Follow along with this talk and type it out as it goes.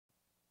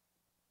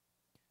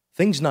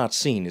Things Not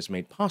Seen is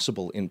made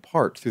possible in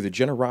part through the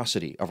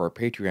generosity of our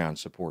Patreon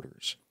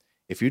supporters.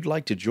 If you'd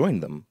like to join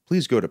them,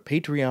 please go to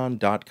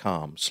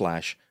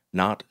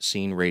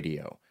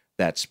patreon.com/notseenradio.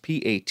 That's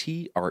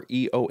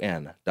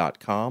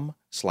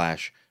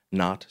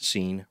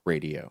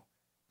patreon.com/notseenradio.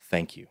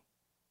 Thank you.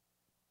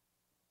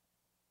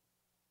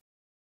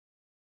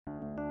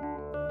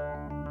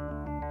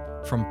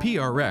 From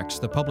PRX,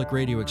 the Public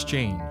Radio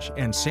Exchange,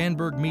 and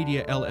Sandberg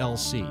Media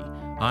LLC,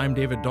 I'm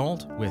David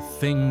Dalt with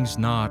Things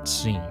Not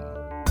Seen.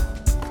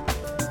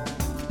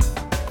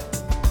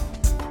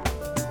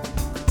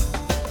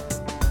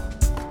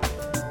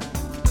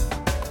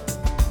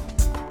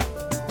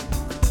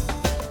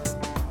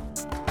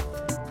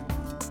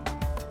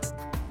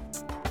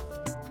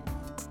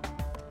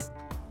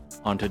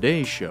 On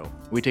today's show,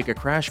 we take a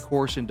crash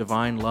course in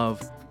divine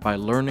love by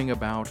learning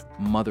about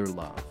mother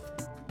love.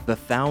 The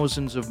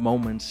thousands of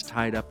moments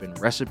tied up in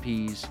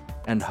recipes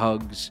and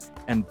hugs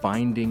and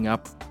binding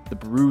up the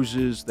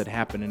bruises that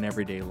happen in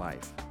everyday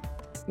life.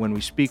 When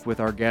we speak with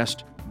our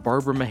guest,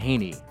 Barbara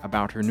Mahaney,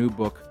 about her new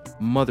book,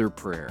 Mother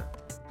Prayer,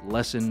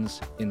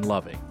 Lessons in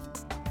Loving.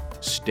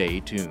 Stay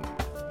tuned.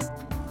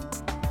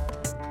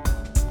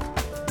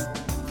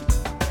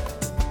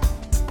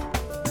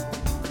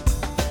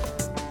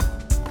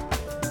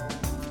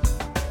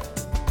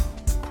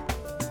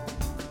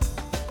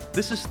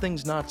 This is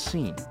Things Not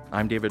Seen.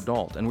 I'm David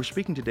Dalt, and we're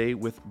speaking today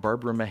with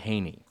Barbara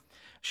Mahaney.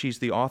 She's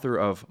the author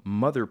of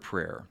Mother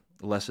Prayer,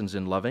 Lessons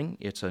in Loving.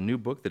 It's a new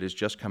book that has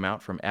just come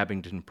out from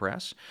Abingdon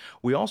Press.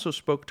 We also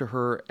spoke to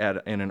her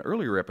in an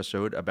earlier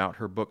episode about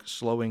her book,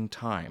 Slowing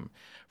Time.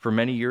 For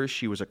many years,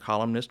 she was a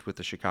columnist with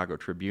the Chicago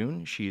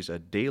Tribune. She's a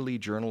daily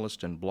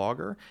journalist and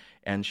blogger,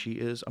 and she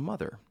is a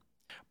mother.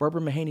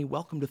 Barbara Mahaney,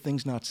 welcome to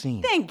Things Not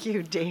Seen. Thank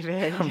you,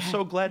 David. I'm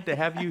so glad to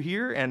have you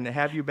here and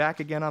have you back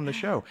again on the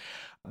show.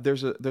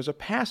 There's a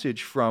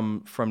passage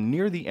from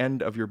near the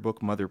end of your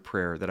book, Mother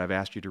Prayer, that I've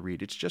asked you to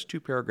read. It's just 2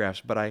 paragraphs,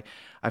 but I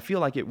feel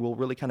like it will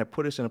really kind of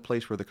put us in a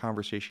place where the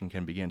conversation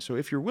can begin. So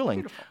if you're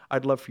willing, Beautiful.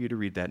 I'd love for you to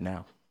read that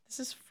now.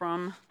 This is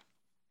from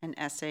an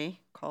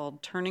essay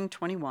called Turning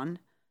 21,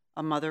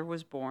 A Mother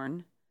Was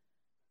Born,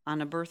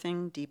 on a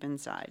Birthing Deep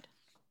Inside.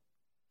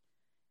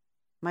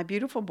 My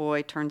beautiful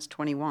boy turns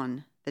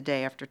 21 the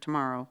day after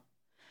tomorrow,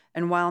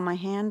 and while my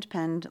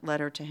hand-penned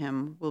letter to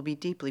him will be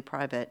deeply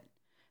private,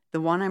 the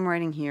one I'm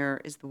writing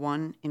here is the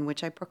one in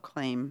which I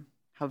proclaim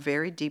how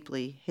very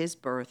deeply his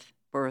birth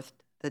birthed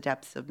the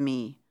depths of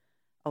me,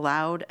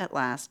 allowed at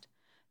last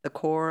the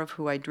core of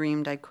who I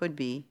dreamed I could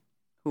be,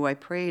 who I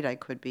prayed I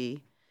could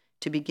be,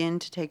 to begin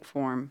to take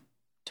form,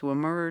 to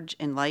emerge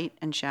in light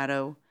and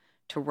shadow,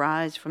 to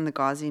rise from the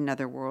gauzy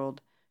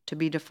netherworld, to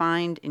be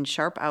defined in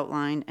sharp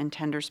outline and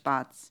tender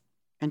spots,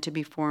 and to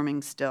be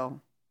forming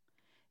still.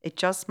 It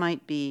just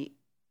might be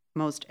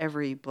most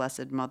every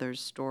blessed mother's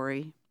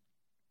story.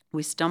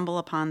 We stumble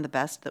upon the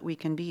best that we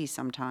can be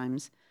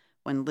sometimes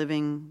when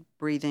living,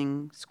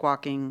 breathing,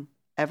 squawking,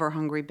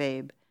 ever-hungry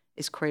babe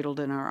is cradled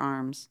in our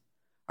arms.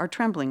 Our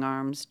trembling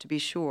arms, to be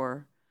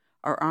sure,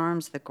 our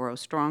arms that grow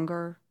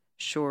stronger,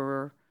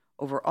 surer,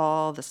 over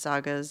all the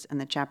sagas and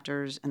the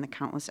chapters and the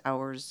countless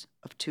hours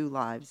of 2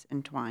 lives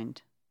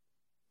entwined.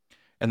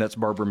 And that's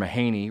Barbara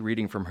Mahaney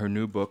reading from her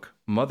new book,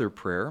 Mother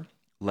Prayer,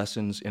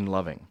 Lessons in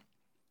Loving.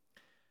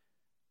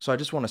 So I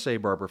just want to say,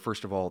 Barbara,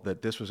 first of all,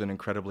 that this was an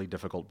incredibly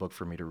difficult book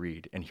for me to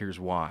read, and here's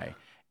why.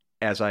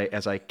 As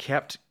I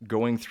kept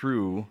going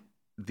through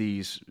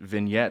these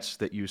vignettes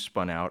that you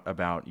spun out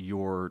about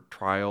your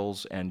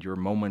trials and your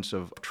moments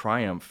of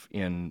triumph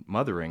in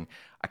mothering,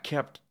 I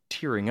kept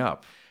tearing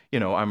up.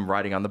 You know, I'm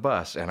riding on the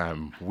bus and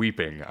I'm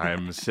weeping.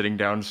 I'm sitting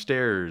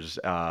downstairs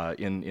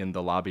in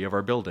the lobby of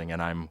our building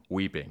and I'm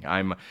weeping.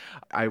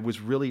 I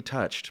was really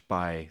touched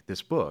by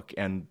this book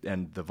and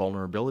the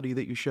vulnerability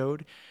that you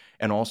showed,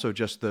 and also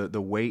just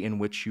the way in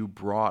which you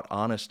brought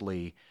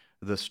honestly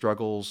the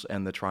struggles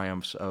and the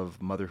triumphs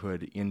of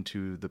motherhood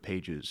into the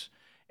pages.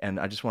 And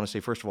I just want to say,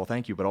 first of all,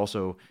 thank you, but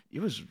also it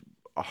was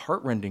a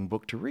heartrending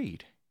book to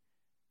read.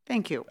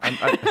 Thank you.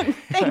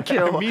 Thank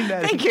you. I mean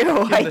that. Thank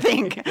you,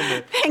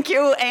 Thank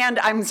you, and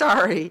I'm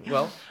sorry.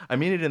 Well, I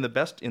mean it in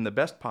the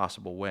best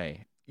possible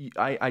way.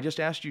 I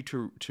just asked you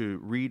to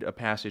read a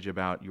passage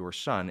about your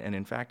son, and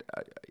in fact,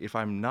 if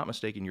I'm not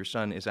mistaken, your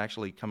son is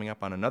actually coming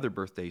up on another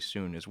birthday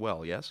soon as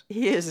well, yes?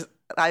 He is.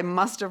 I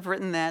must have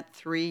written that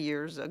 3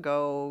 years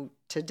ago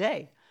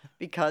today,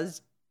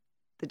 because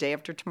the day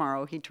after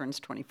tomorrow, he turns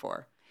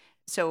 24.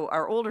 So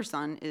our older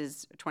son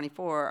is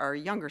 24, our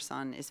younger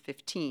son is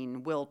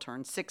 15, Will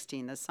turn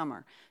 16 this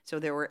summer. So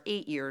there were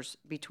 8 years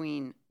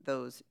between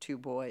those 2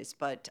 boys,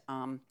 but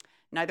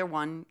neither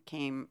one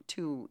came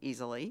too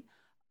easily.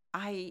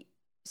 I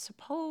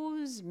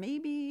suppose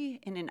maybe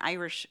in an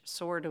Irish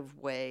sort of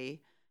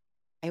way,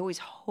 I always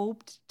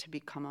hoped to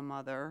become a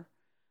mother.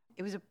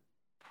 It was a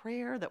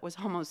prayer that was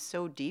almost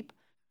so deep,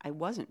 I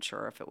wasn't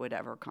sure if it would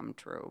ever come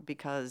true,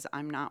 because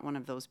I'm not one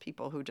of those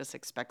people who just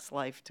expects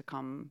life to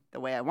come the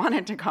way I want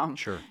it to come.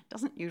 Sure. It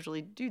doesn't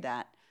usually do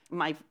that.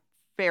 My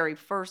very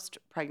first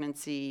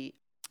pregnancy,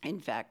 in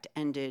fact,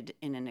 ended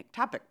in an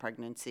ectopic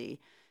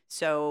pregnancy.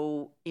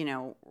 So,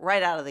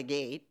 right out of the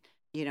gate,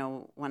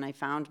 when I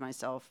found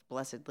myself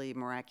blessedly,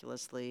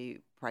 miraculously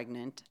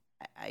pregnant,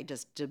 I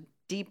just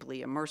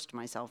deeply immersed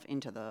myself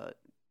into the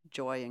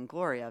joy and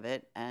glory of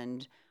it,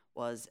 and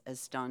was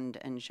as stunned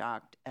and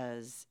shocked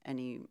as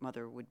any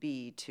mother would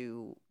be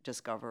to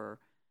discover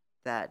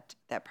that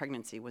that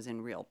pregnancy was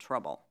in real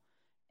trouble.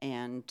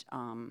 And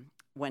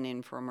went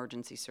in for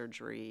emergency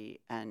surgery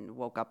and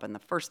woke up, and the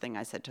first thing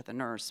I said to the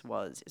nurse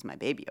was, "Is my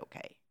baby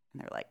okay?"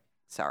 And they're like,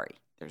 "Sorry,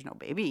 there's no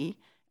baby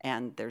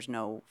and there's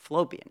no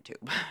fallopian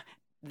tube."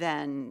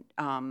 Then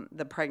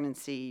the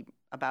pregnancy,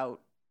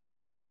 about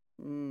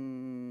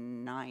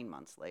 9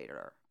 months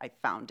later, I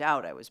found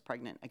out I was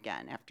pregnant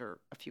again after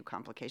a few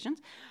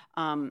complications.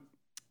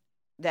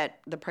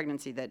 That the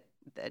pregnancy that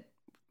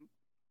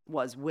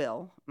was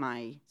Will,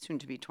 my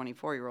soon-to-be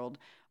 24-year-old,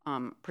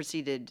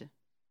 proceeded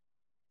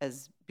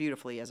as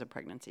beautifully as a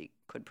pregnancy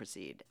could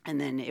proceed.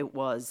 And then it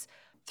was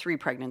 3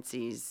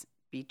 pregnancies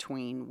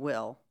between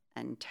Will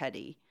and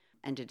Teddy,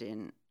 ended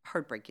in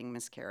heartbreaking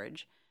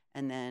miscarriage.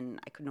 And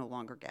then I could no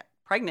longer get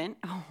pregnant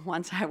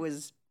once I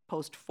was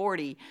post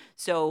 40.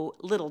 So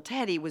little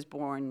Teddy was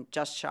born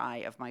just shy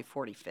of my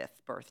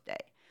 45th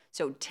birthday.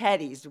 So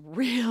Teddy's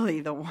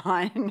really the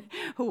one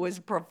who was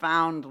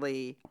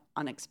profoundly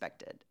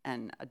unexpected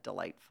and a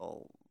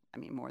delightful,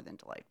 more than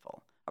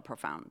delightful, a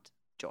profound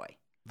joy.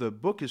 The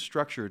book is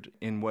structured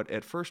in what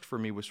at first for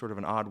me was sort of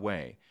an odd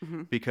way,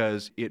 Mm-hmm.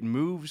 because it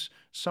moves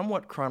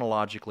somewhat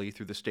chronologically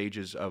through the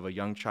stages of a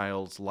young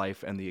child's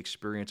life and the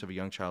experience of a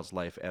young child's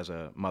life as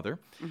a mother,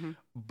 Mm-hmm.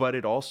 but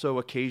it also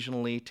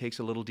occasionally takes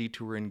a little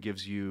detour and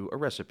gives you a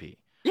recipe.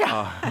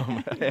 Yeah.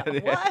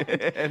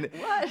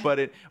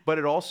 What? But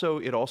it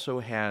also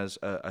has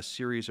a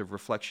series of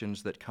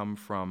reflections that come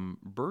from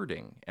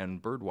birding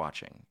and bird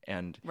watching,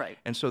 and Right.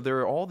 and so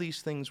there are all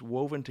these things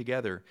woven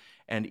together,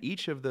 and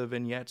each of the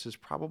vignettes is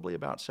probably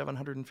about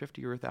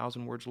 750 or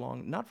 1,000 words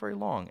long, not very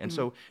long, and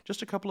so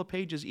just a couple of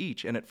pages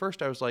each. And at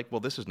first I was like,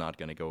 well, this is not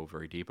going to go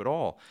very deep at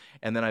all,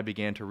 and then I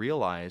began to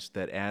realize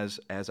that as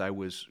I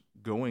was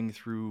going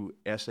through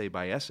essay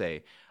by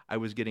essay, I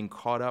was getting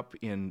caught up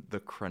in the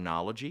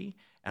chronology,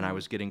 and I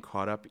was getting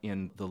caught up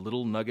in the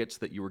little nuggets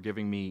that you were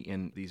giving me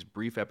in these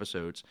brief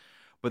episodes.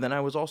 But then I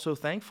was also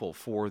thankful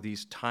for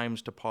these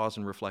times to pause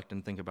and reflect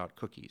and think about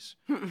cookies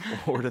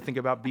or to think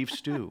about beef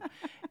stew.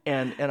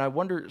 And I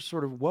wonder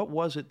sort of what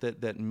was it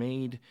that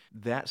made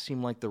that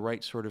seem like the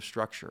right sort of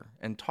structure?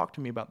 And talk to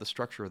me about the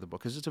structure of the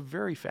book, because it's a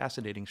very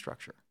fascinating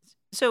structure.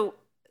 So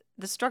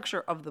the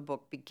structure of the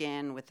book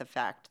began with the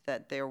fact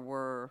that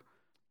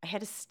I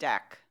had a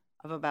stack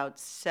of about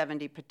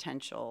 70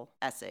 potential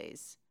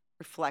essays,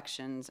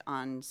 reflections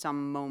on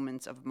some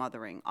moments of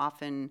mothering.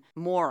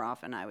 More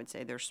often, I would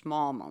say, they're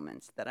small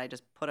moments that I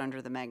just put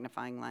under the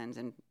magnifying lens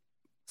and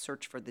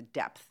search for the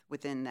depth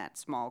within that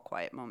small,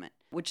 quiet moment,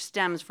 which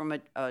stems from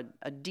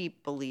a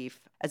deep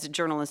belief. As a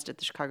journalist at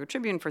the Chicago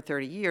Tribune for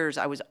 30 years,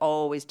 I was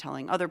always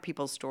telling other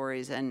people's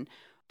stories and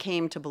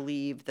came to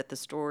believe that the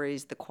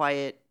stories, the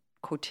quiet,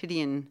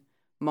 quotidian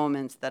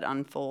moments that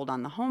unfold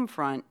on the home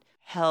front,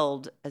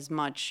 held as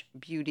much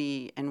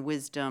beauty and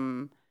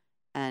wisdom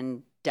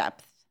and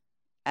depth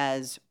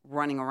as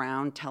running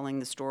around telling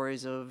the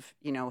stories of,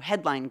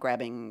 headline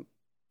grabbing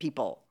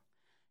people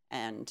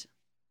and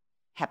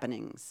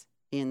happenings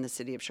in the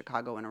city of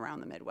Chicago and around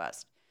the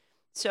Midwest.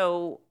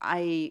 So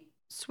I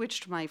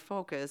switched my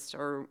focus,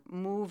 or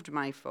moved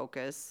my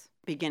focus,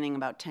 beginning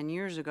about 10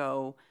 years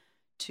ago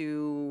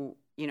to,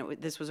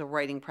 this was a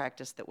writing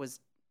practice that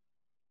was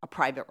a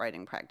private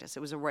writing practice. It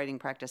was a writing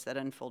practice that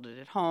unfolded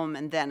at home,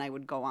 and then I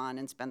would go on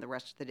and spend the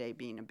rest of the day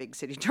being a big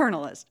city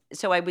journalist.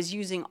 So I was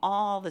using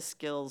all the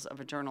skills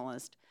of a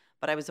journalist,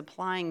 but I was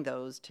applying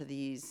those to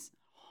these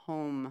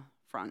home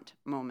front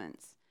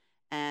moments.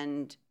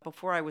 And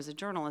before I was a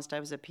journalist, I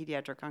was a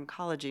pediatric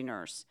oncology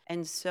nurse.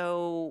 And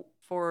so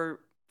for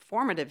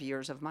formative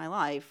years of my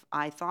life,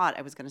 I thought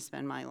I was going to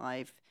spend my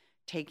life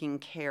taking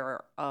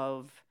care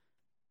of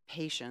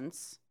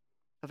patients.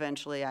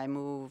 Eventually, I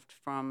moved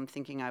from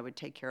thinking I would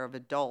take care of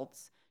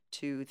adults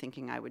to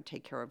thinking I would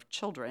take care of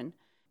children.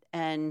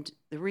 And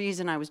the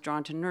reason I was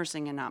drawn to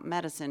nursing and not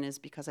medicine is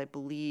because I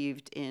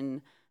believed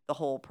in the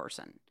whole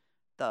person,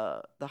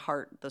 the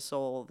heart, the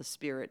soul, the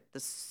spirit, the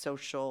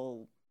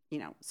social,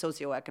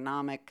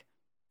 socioeconomic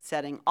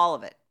setting, all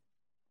of it.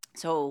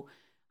 So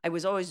I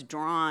was always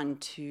drawn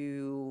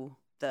to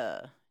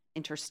the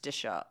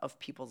interstitia of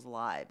people's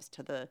lives,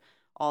 to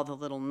all the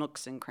little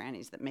nooks and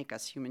crannies that make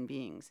us human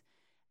beings.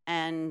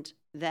 And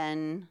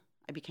then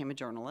I became a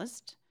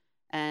journalist,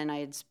 and I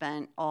had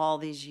spent all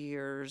these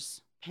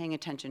years paying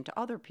attention to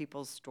other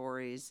people's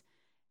stories.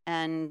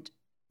 And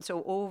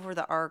so over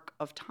the arc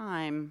of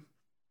time,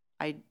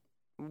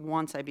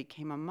 once I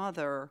became a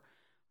mother,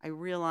 I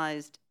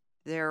realized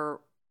there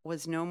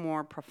was no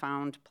more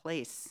profound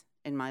place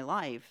in my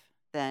life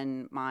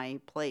than my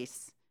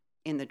place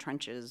in the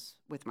trenches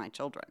with my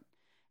children.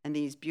 And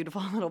these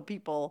beautiful little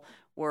people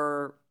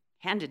were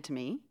handed to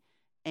me,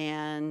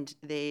 and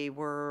they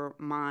were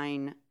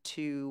mine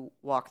to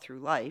walk through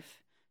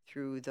life,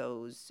 through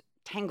those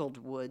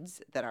tangled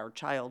woods that are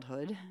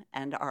childhood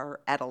and our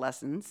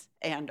adolescence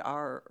and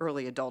our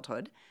early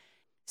adulthood.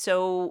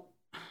 So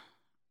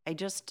I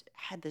just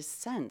had this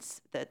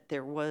sense that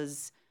there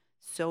was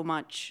so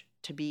much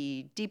to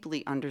be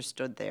deeply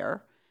understood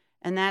there.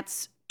 And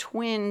that's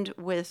twinned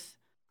with,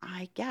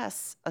 I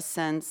guess, a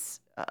sense,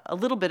 a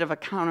little bit of a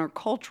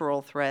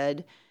countercultural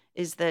thread,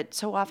 is that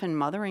so often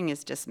mothering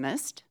is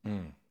dismissed.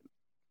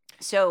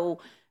 So,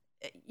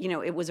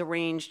 it was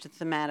arranged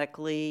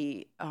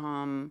thematically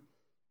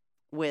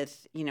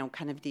with,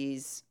 kind of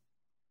these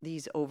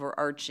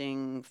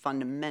overarching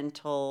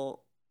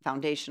foundational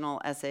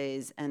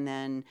essays, and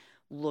then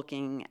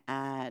looking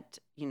at,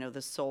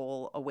 the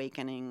soul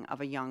awakening of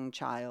a young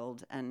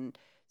child. And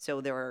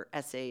so there are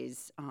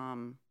essays,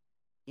 I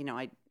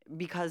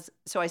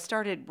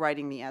started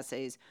writing the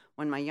essays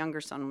when my younger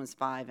son was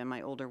 5 and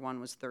my older one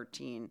was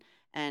 13.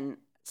 And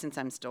since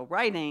I'm still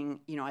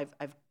writing,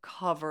 I've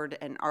covered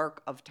an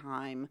arc of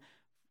time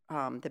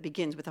that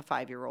begins with a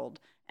 5-year-old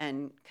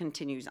and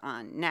continues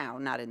on now,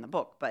 not in the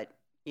book, but,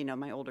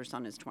 my older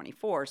son is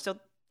 24. So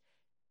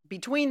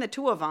between the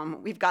two of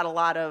them, we've got a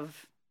lot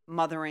of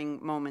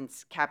mothering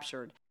moments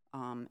captured.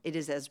 It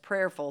is as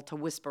prayerful to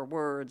whisper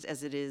words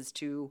as it is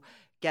to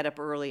get up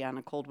early on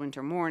a cold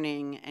winter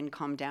morning and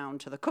come down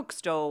to the cook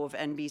stove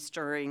and be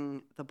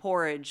stirring the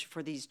porridge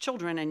for these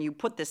children. And you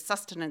put this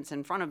sustenance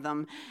in front of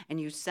them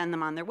and you send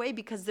them on their way,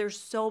 because there's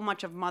so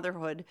much of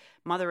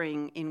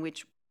mothering in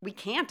which we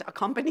can't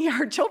accompany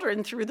our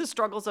children through the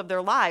struggles of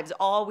their lives.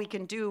 All we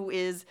can do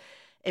is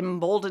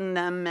embolden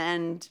them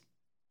and,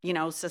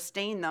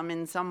 sustain them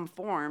in some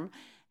form.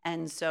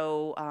 And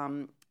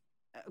so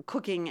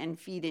cooking and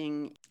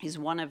feeding is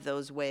one of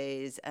those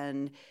ways.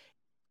 And,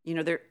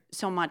 there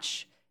so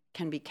much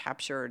can be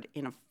captured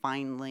in a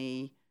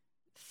finely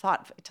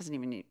thought. It doesn't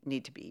even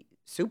need to be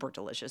super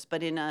delicious,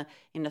 but in a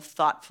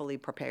thoughtfully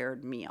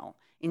prepared meal,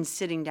 in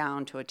sitting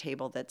down to a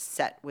table that's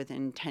set with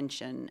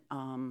intention.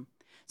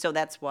 So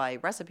that's why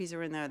recipes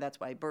are in there. That's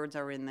why birds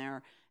are in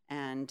there.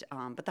 And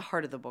but the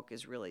heart of the book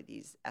is really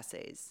these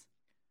essays.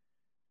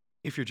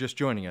 If you're just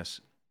joining us,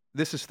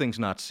 this is Things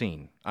Not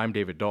Seen. I'm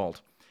David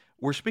Dalt.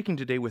 We're speaking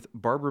today with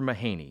Barbara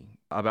Mahaney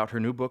about her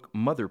new book,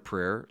 Mother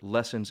Prayer,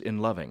 Lessons in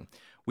Loving.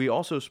 We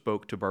also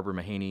spoke to Barbara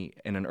Mahaney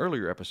in an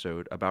earlier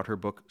episode about her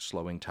book,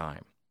 Slowing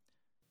Time.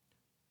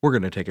 We're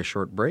going to take a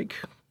short break.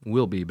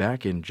 We'll be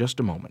back in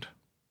just a moment.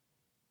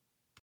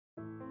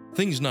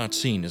 Things Not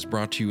Seen is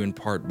brought to you in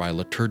part by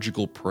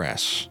Liturgical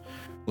Press.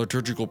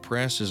 Liturgical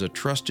Press is a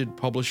trusted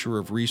publisher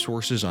of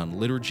resources on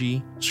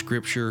liturgy,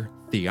 scripture,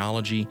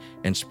 theology,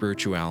 and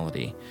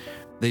spirituality.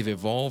 They've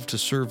evolved to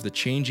serve the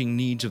changing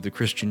needs of the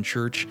Christian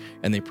church,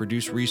 and they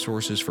produce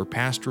resources for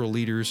pastoral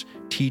leaders,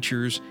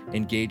 teachers,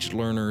 engaged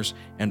learners,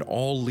 and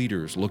all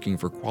leaders looking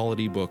for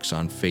quality books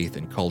on faith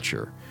and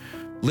culture.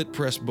 Lit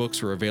Press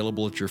books are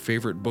available at your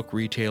favorite book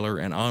retailer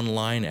and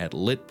online at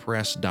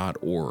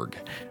litpress.org.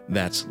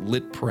 That's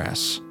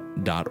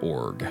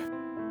litpress.org.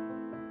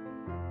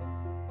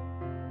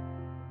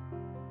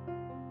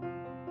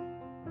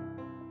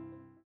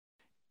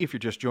 If you're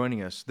just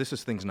joining us, this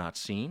is Things Not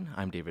Seen.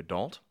 I'm David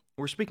Dalt.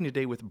 We're speaking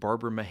today with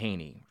Barbara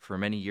Mahaney. For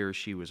many years,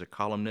 she was a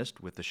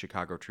columnist with the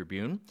Chicago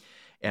Tribune,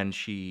 and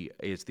she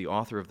is the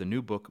author of the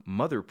new book,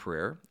 Mother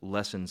Prayer,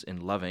 Lessons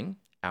in Loving,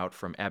 out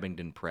from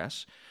Abingdon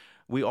Press.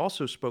 We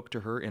also spoke to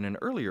her in an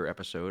earlier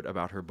episode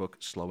about her book,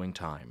 Slowing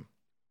Time.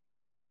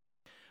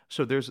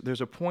 So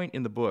there's a point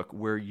in the book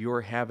where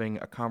you're having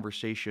a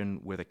conversation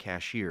with a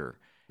cashier,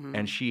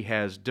 and she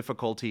has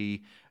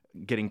difficulty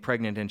getting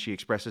pregnant, and she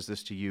expresses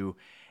this to you.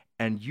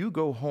 And you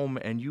go home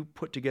and you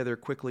put together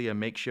quickly a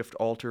makeshift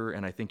altar,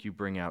 and I think you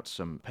bring out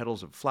some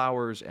petals of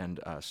flowers and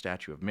a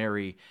statue of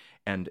Mary,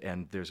 and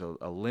there's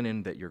a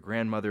linen that your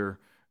grandmother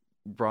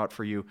brought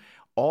for you.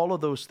 All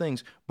of those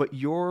things, but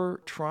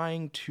you're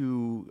trying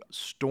to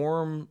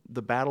storm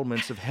the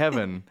battlements of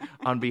heaven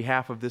on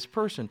behalf of this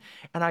person.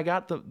 And I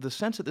got the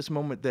sense at this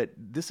moment that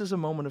this is a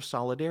moment of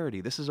solidarity.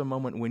 This is a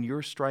moment when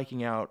you're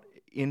striking out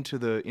into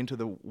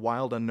the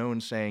wild unknown,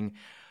 saying,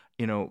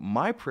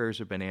 my prayers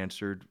have been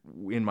answered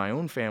in my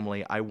own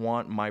family. I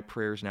want my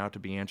prayers now to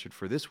be answered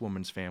for this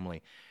woman's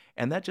family.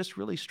 And that just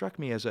really struck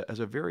me as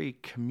a very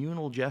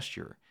communal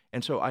gesture.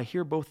 And so I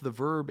hear both the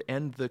verb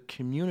and the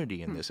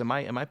community in this. Am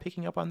I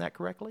picking up on that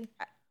correctly?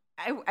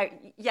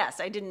 Yes,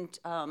 I didn't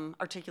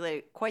articulate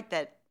it quite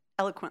that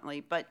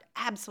eloquently, but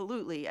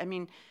absolutely. I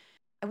mean,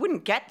 I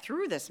wouldn't get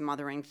through this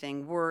mothering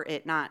thing were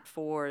it not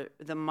for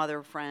the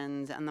mother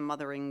friends and the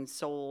mothering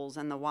souls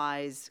and the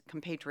wise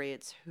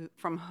compatriots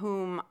from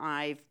whom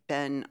I've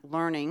been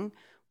learning,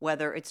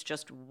 whether it's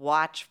just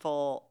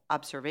watchful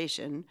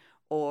observation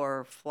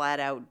or flat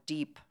out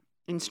deep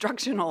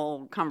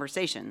instructional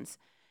conversations.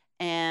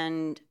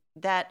 And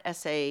that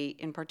essay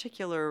in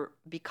particular,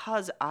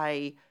 because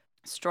I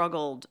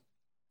struggled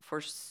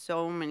for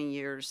so many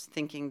years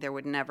thinking there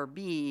would never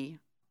be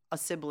a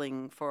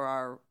sibling for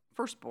our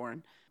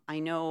firstborn, I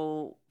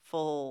know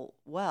full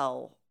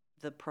well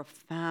the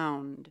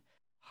profound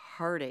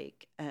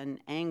heartache and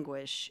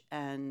anguish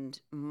and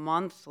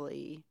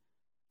monthly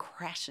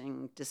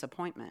crashing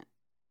disappointment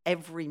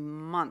every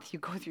month you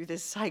go through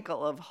this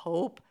cycle of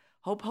hope,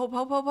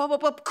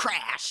 hope,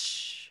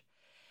 crash.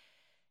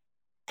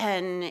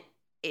 And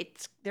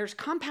there's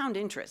compound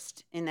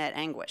interest in that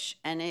anguish,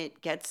 and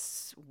it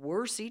gets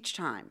worse each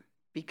time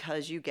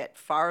because you get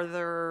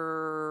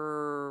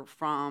farther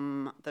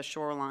from the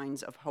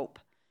shorelines of hope.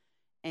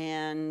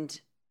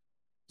 And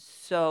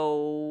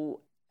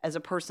so as a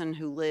person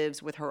who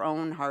lives with her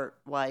own heart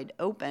wide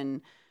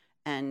open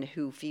and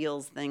who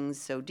feels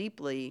things so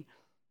deeply,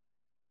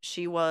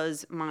 she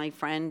was my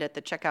friend at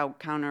the checkout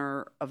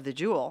counter of the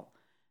Jewel,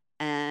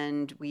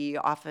 and we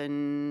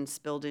often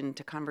spilled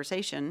into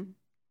conversation.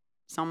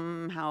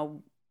 Somehow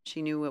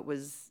she knew I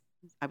was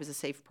a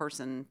safe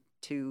person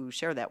to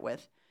share that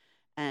with.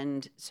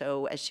 And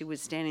so as she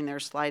was standing there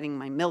sliding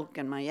my milk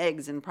and my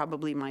eggs and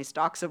probably my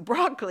stalks of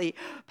broccoli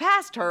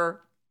past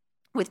her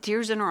with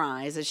tears in her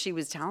eyes as she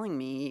was telling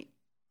me,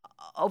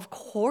 of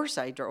course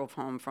I drove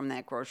home from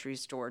that grocery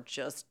store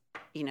just,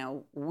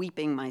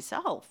 weeping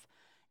myself.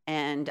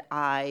 And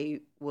I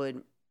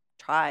would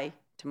try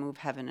to move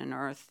heaven and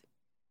earth.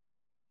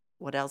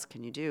 What else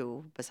can you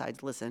do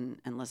besides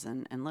listen and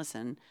listen and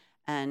listen?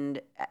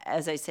 And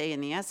as I say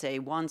in the essay,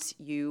 once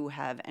you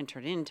have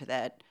entered into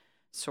that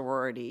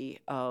sorority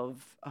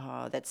of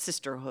that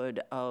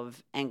sisterhood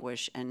of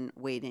anguish and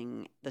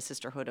waiting, the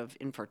sisterhood of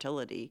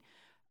infertility,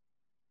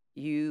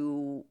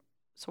 you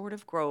sort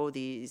of grow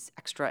these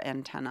extra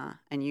antennae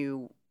and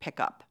you pick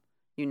up,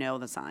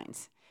 the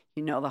signs,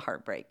 the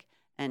heartbreak.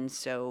 And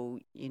so,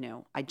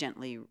 I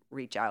gently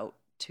reach out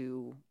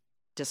to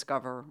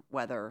discover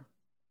whether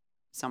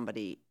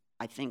somebody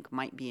I think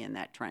might be in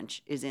that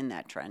trench is in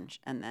that trench.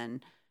 And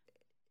then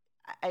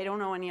I don't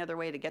know any other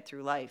way to get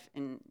through life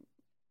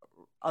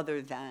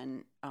other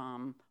than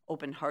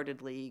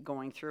open-heartedly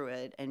going through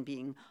it and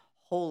being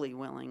wholly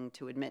willing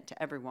to admit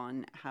to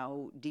everyone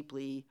how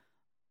deeply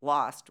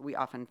lost we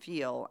often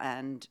feel,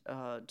 and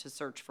to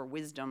search for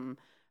wisdom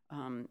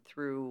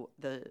through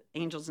the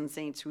angels and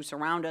saints who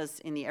surround us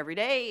in the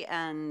everyday,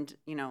 and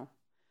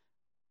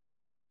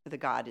the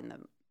God in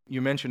them.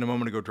 You mentioned a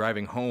moment ago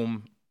driving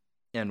home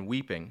and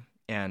weeping,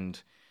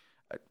 and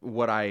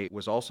what I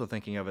was also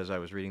thinking of as I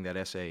was reading that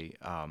essay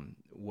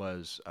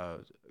was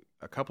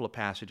a couple of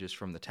passages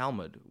from the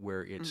Talmud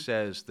where it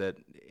says that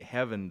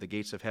heaven, the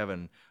gates of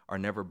heaven, are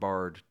never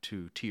barred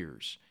to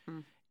tears.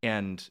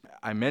 And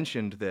I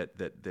mentioned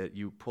that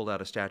you pulled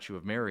out a statue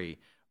of Mary,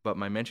 but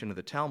my mention of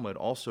the Talmud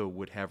also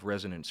would have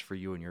resonance for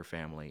you and your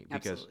family.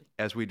 Because Absolutely.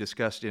 as we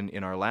discussed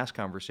in our last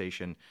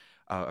conversation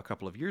a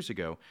couple of years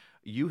ago,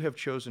 you have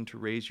chosen to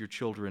raise your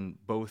children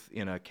both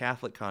in a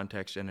Catholic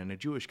context and in a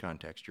Jewish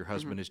context. Your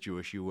husband is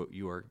Jewish,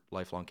 you are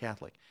lifelong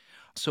Catholic.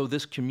 So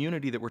this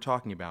community that we're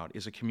talking about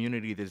is a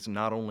community that is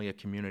not only a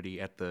community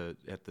at the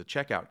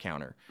checkout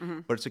counter,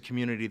 but it's a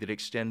community that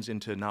extends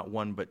into not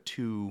one but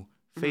two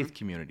faith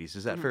communities.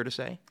 Is that fair to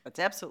say? That's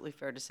absolutely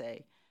fair to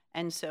say.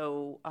 And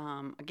so,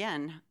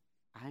 again,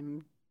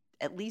 I'm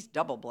at least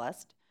double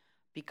blessed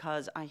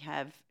because I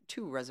have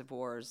two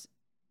reservoirs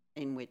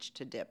in which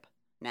to dip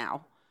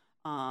now.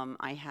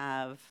 I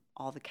have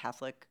all the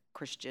Catholic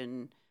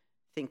Christian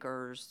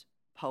thinkers,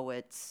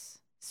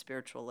 poets,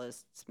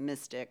 spiritualists,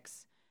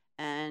 mystics,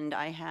 and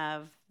I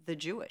have the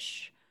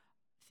Jewish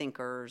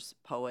thinkers,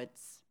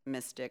 poets,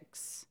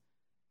 mystics,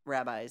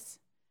 rabbis.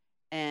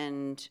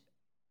 And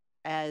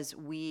as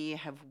we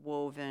have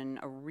woven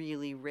a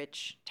really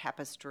rich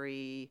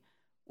tapestry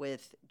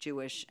with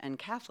Jewish and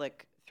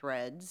Catholic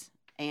threads,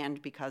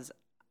 and because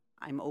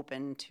I'm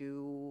open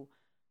to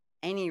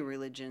any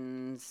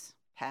religion's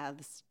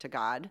paths to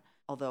God,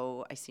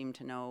 although I seem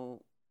to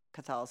know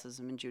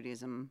Catholicism and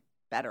Judaism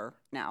better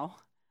now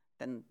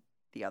than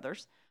the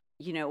others,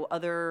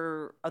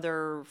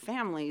 other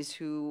families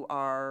who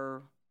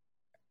are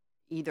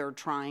either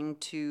trying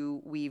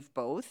to weave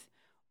both,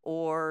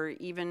 or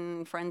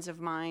even friends of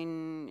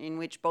mine in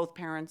which both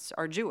parents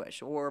are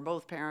Jewish or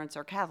both parents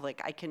are Catholic.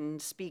 I can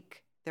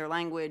speak their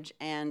language,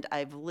 and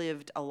I've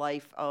lived a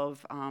life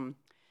of,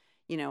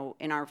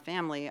 in our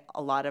family,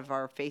 a lot of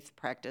our faith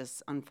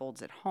practice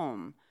unfolds at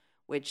home,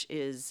 which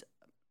is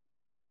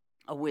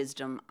a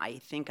wisdom I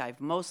think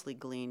I've mostly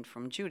gleaned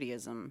from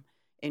Judaism,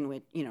 in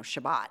which,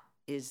 Shabbat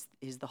is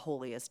the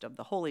holiest of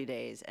the holy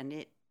days, and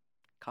it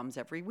comes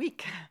every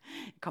week.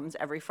 It comes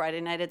every Friday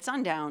night at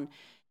sundown.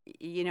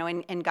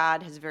 And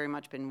God has very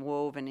much been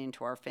woven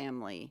into our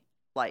family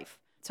life.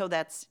 So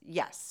that's,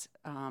 yes,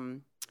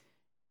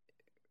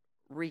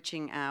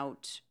 reaching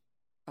out,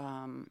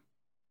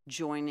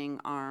 joining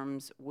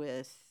arms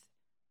with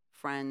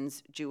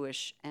friends,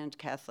 Jewish and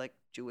Catholic,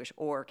 Jewish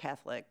or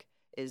Catholic,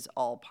 is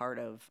all part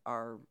of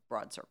our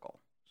broad circle.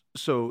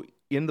 So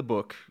in the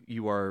book,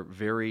 you are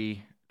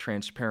very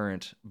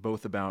transparent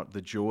both about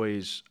the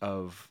joys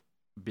of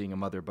being a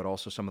mother, but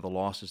also some of the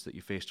losses that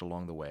you faced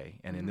along the way.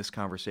 And in this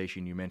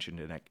conversation, you mentioned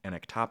an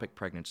ectopic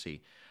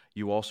pregnancy.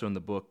 You also in the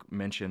book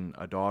mention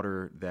a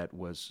daughter that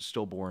was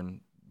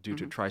stillborn due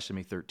to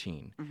trisomy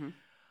 13.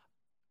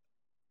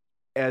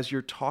 As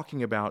you're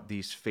talking about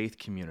these faith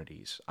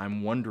communities,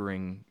 I'm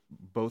wondering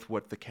both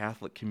what the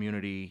Catholic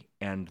community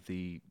and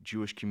the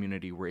Jewish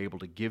community were able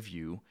to give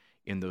you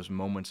in those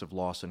moments of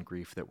loss and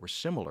grief that were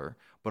similar,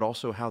 but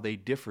also how they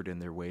differed in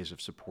their ways of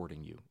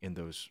supporting you in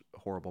those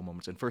horrible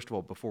moments. And first of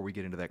all, before we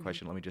get into that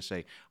question, let me just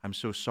say I'm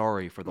so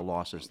sorry for the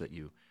losses that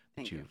you've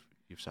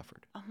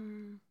suffered.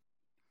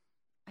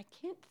 I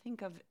can't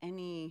think of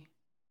any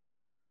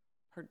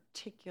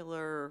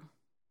particular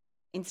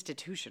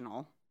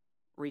institutional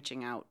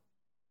reaching out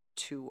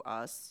to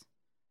us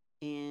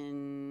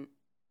in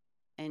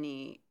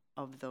any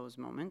of those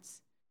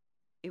moments.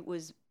 It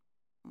was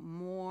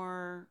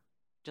more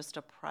just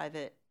a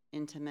private,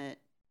 intimate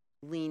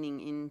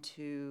leaning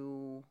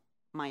into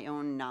my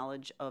own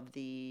knowledge of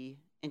the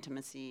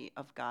intimacy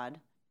of God.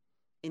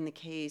 In the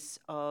case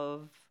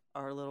of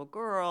our little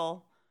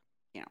girl,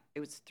 it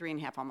was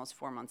 3.5, almost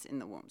 4 months in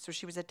the womb. So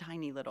she was a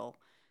tiny little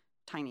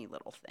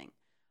thing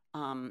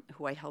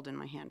who I held in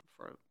my hand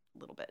for a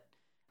little bit.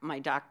 My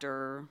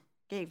doctor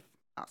gave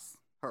us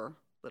her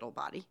little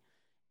body,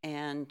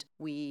 and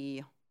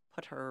we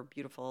put her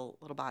beautiful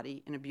little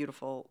body in a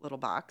beautiful little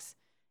box.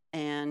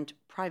 And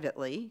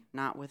privately,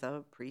 not with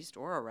a priest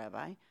or a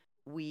rabbi,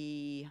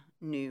 we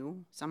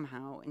knew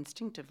somehow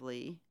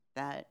instinctively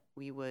that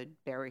we would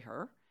bury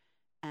her.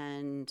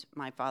 And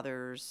my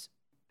father's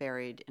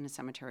buried in a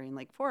cemetery in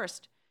Lake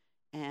Forest.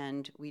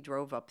 And we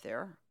drove up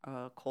there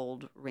a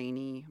cold,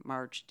 rainy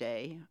March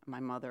day. My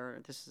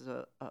mother, this is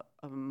a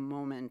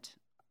moment,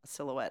 a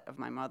silhouette of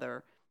my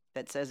mother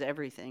that says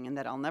everything and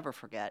that I'll never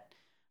forget.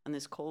 On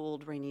this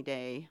cold, rainy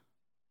day,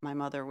 my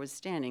mother was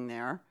standing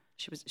there.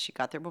 She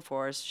got there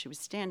before us. She was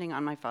standing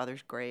on my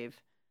father's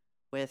grave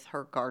with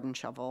her garden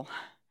shovel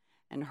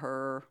and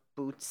her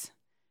boots.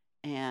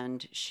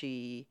 And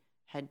she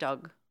had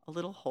dug a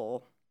little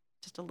hole,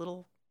 just a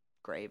little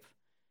grave.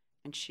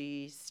 And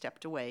she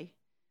stepped away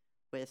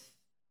with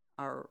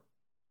our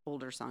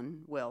older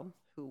son, Will,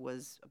 who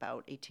was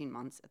about 18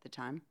 months at the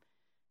time.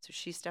 So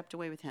she stepped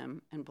away with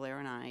him, and Blair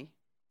and I,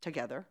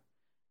 together,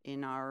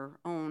 in our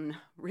own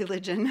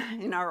religion,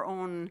 in our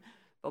own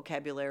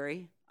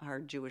vocabulary, our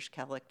Jewish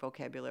Catholic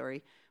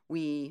vocabulary,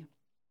 we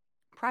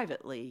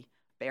privately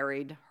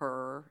buried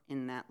her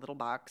in that little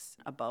box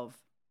above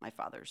my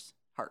father's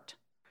heart.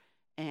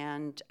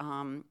 And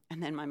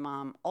then my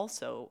mom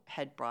also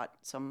had brought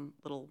some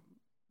little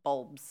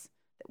bulbs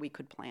that we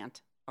could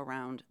plant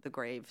around the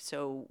grave.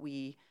 So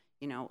we,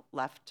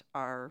 left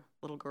our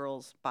little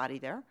girl's body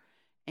there,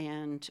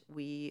 and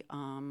we,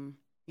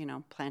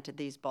 planted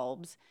these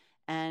bulbs.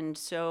 And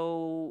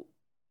so,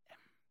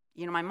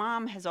 my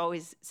mom has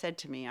always said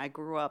to me, I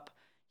grew up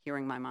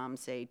hearing my mom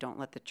say, don't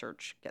let the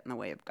church get in the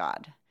way of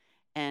God.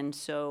 And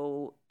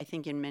so I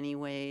think in many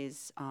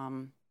ways, I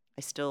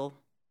still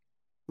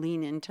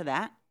lean into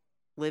that,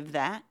 live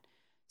that.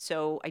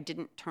 So I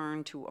didn't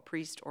turn to a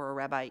priest or a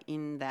rabbi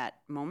in that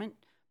moment,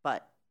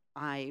 but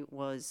I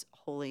was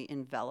wholly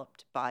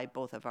enveloped by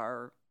both of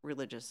our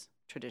religious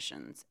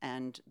traditions,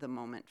 and the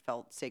moment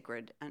felt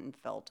sacred and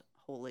felt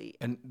holy.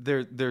 And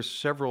there's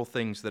several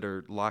things that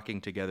are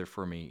locking together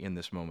for me in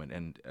this moment.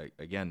 And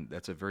again,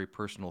 that's a very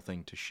personal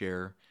thing to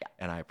share,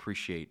 and I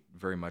appreciate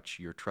very much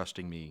your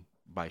trusting me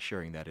by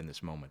sharing that in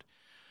this moment.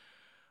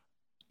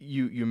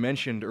 You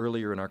mentioned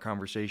earlier in our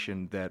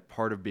conversation that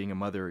part of being a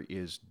mother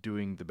is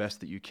doing the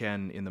best that you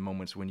can in the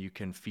moments when you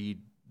can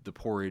feed the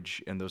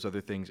porridge and those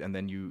other things, and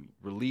then you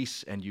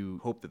release and you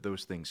hope that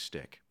those things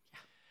stick. Yeah.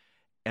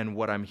 And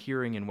what I'm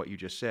hearing in what you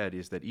just said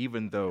is that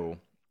even though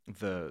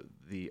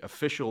the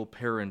official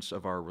parents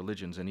of our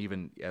religions, and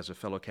even as a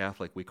fellow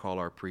Catholic, we call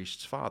our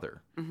priests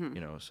father,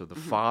 so the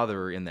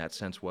father in that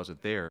sense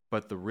wasn't there,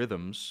 but the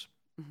rhythms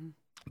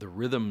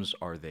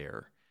are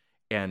there.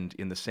 And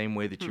in the same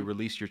way that you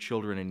release your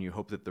children and you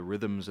hope that the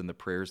rhythms and the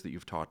prayers that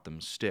you've taught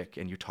them stick,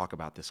 and you talk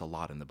about this a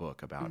lot in the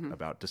book,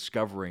 about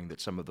discovering that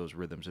some of those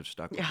rhythms have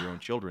stuck with your own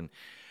children,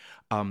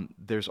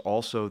 there's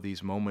also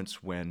these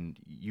moments when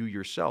you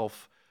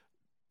yourself,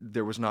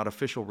 there was not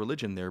official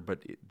religion there,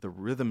 but the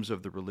rhythms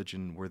of the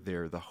religion were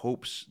there, the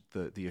hopes,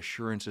 the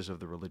assurances of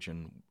the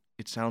religion,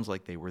 it sounds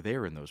like they were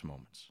there in those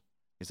moments.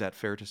 Is that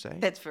fair to say?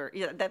 That's fair.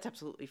 Yeah, that's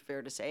absolutely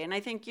fair to say. And I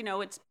think,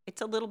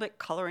 it's a little bit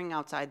coloring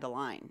outside the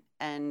line.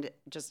 And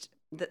just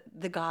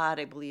the God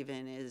I believe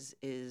in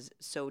is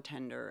so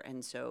tender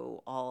and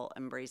so all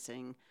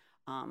embracing.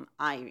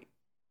 I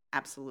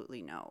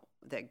absolutely know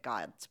that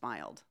God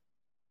smiled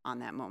on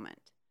that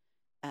moment,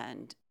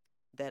 and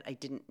that I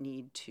didn't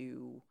need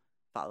to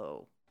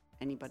follow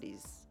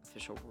anybody's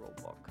official rule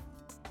book.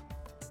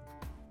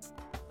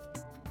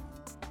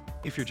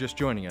 If you're just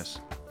joining us,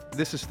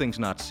 this is Things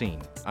Not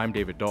Seen. I'm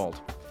David Dault.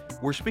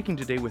 We're speaking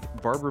today with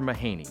Barbara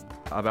Mahaney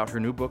about her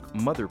new book,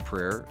 Mother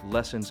Prayer,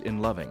 Lessons in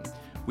Loving.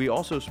 We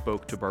also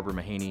spoke to Barbara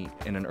Mahaney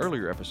in an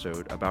earlier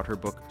episode about her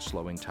book,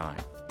 Slowing Time.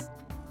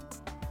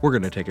 We're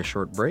going to take a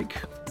short break.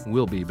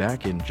 We'll be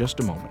back in just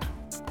a moment.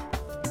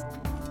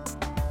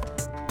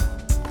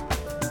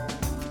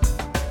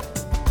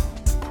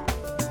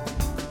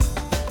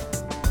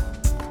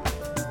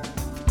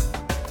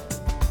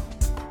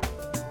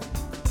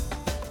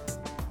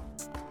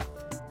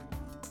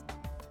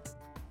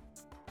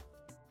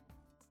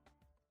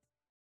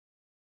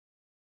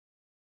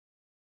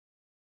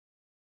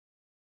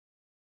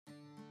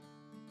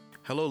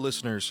 Hello,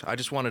 listeners. I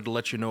just wanted to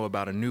let you know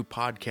about a new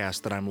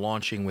podcast that I'm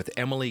launching with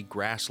Emily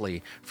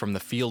Grassley from the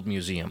Field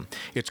Museum.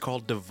 It's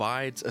called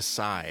Divides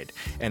Aside,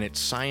 and it's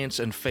science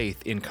and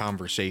faith in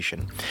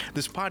conversation.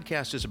 This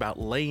podcast is about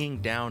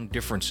laying down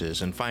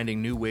differences and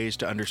finding new ways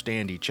to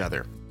understand each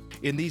other.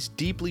 In these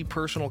deeply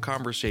personal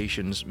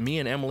conversations, me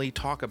and Emily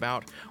talk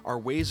about our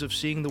ways of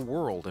seeing the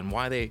world and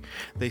why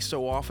they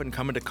so often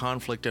come into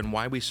conflict and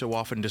why we so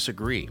often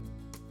disagree.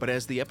 But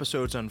as the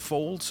episodes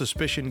unfold,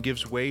 suspicion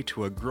gives way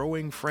to a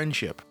growing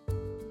friendship.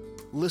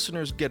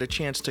 Listeners get a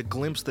chance to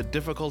glimpse the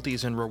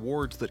difficulties and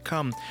rewards that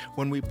come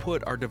when we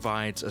put our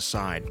divides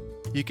aside.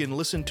 You can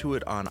listen to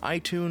it on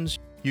iTunes.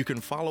 You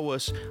can follow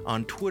us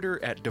on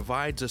Twitter at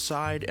Divides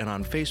Aside and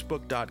on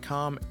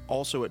Facebook.com,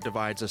 also at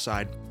Divides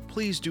Aside.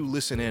 Please do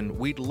listen in.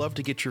 We'd love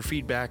to get your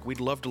feedback. We'd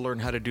love to learn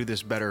how to do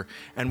this better,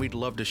 and we'd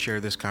love to share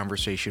this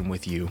conversation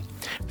with you.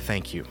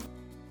 Thank you.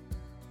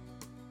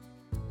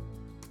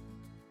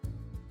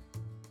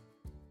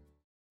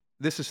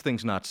 This is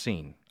Things Not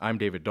Seen. I'm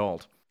David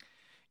Dalt.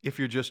 If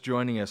you're just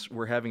joining us,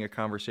 we're having a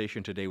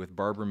conversation today with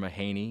Barbara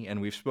Mahaney, and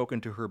we've spoken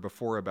to her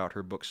before about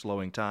her book,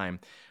 Slowing Time.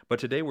 But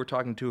today we're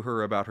talking to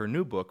her about her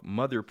new book,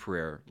 Mother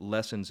Prayer,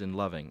 Lessons in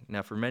Loving.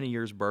 Now, for many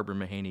years, Barbara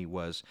Mahaney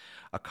was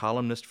a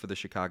columnist for the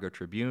Chicago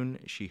Tribune.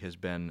 She has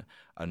been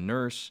a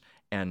nurse,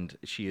 and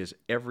she is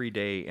every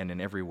day and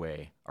in every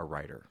way a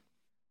writer.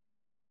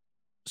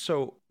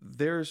 So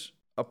there's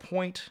a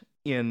point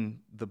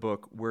in the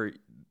book where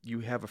you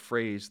have a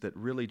phrase that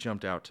really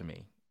jumped out to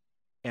me,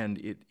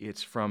 and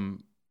it's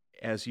from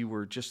as you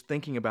were just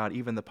thinking about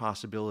even the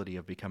possibility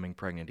of becoming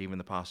pregnant, even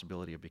the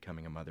possibility of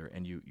becoming a mother,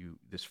 and you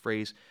this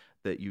phrase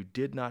that you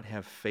did not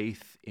have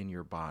faith in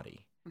your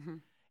body. Mm-hmm.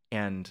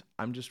 And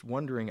I'm just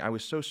wondering, I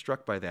was so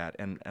struck by that,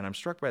 and I'm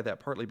struck by that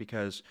partly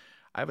because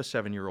I have a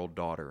 7-year-old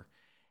daughter,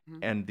 mm-hmm.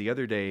 and the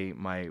other day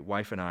my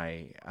wife and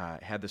I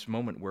had this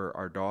moment where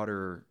our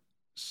daughter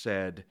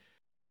said,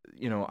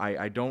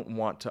 I don't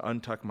want to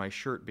untuck my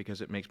shirt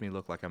because it makes me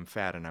look like I'm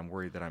fat, and I'm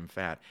worried that I'm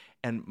fat.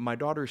 And my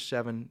daughter's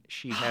 7.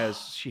 She has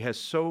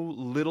so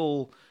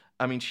little.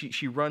 I mean,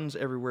 she runs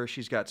everywhere.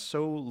 She's got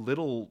so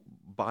little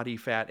body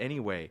fat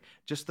anyway.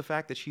 Just the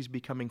fact that she's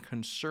becoming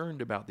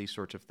concerned about these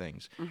sorts of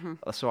things. Mm-hmm.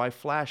 So I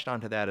flashed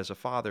onto that as a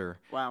father.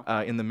 Wow.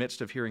 In the midst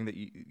of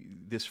hearing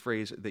this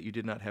phrase that you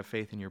did not have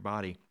faith in your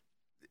body.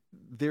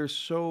 There's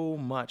so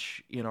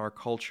much in our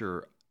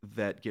culture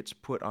that gets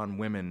put on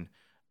women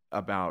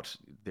about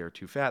they're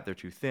too fat, they're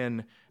too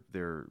thin,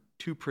 they're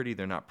too pretty,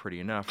 they're not pretty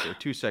enough, they're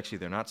too sexy,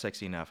 they're not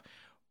sexy enough.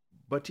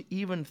 But to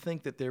even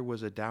think that there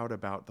was a doubt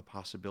about the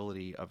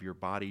possibility of your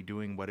body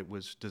doing what it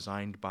was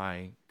designed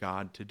by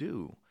God to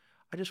do,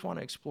 I just want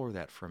to explore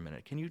that for a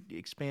minute. Can you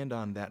expand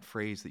on that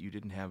phrase that you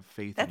didn't have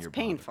faith in your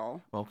body? That's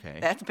painful. Okay.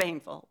 That's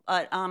painful.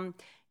 But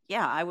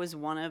yeah, I was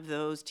one of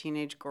those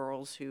teenage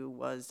girls who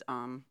was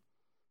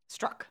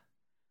struck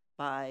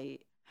by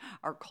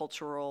our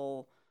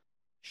cultural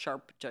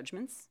sharp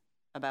judgments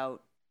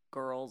about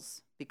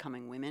girls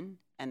becoming women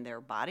and their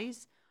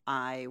bodies.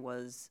 I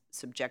was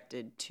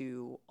subjected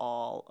to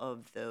all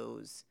of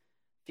those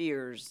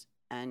fears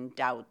and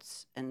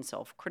doubts and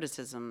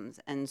self-criticisms,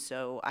 and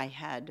so I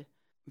had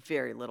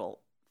very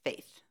little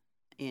faith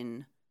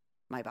in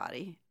my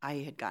body. I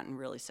had gotten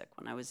really sick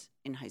when I was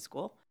in high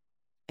school.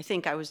 I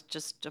think I was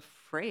just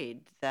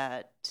afraid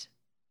that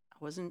I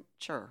wasn't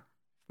sure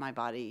if my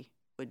body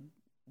would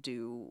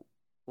do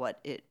what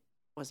it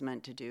was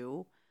meant to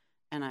do,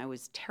 and I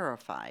was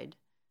terrified.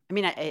 I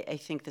mean, I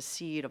think the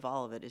seed of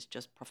all of it is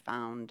just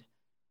profound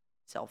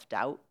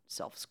self-doubt,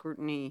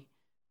 self-scrutiny,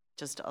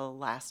 just a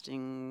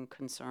lasting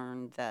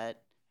concern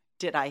that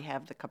did I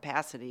have the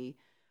capacity,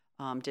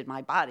 did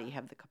my body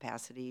have the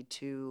capacity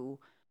to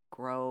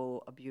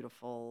grow a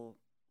beautiful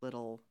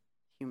little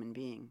human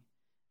being?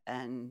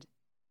 And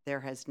there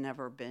has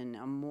never been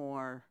a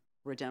more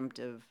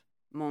redemptive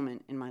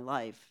moment in my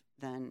life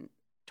than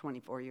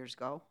 24 years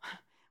ago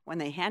when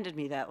they handed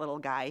me that little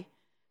guy.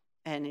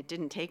 And it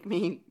didn't take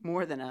me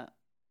more than a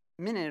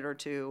minute or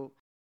two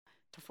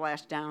to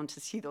flash down to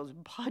see those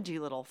pudgy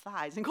little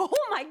thighs and go,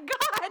 oh my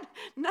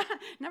God,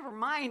 never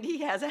mind,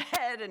 he has a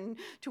head and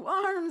 2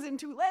 arms and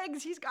 2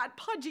 legs. He's got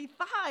pudgy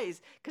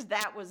thighs. Because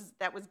that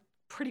was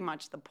pretty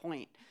much the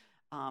point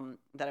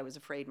that I was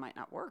afraid might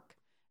not work.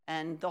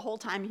 And the whole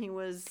time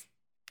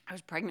I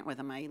was pregnant with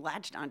him, I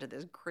latched onto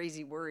this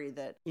crazy worry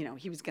that,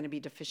 he was going to be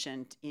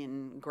deficient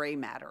in gray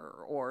matter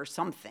or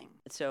something.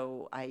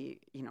 So I,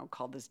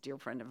 called this dear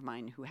friend of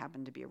mine who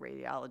happened to be a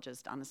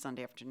radiologist on a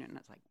Sunday afternoon. I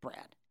was like,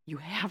 Brad, you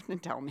have to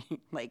tell me,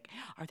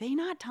 are they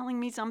not telling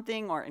me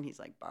something? And he's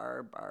like,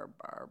 Barb,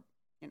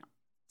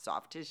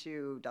 soft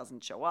tissue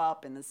doesn't show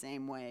up in the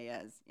same way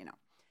as,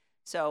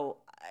 So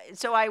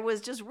I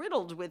was just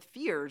riddled with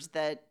fears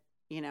that,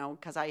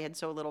 because I had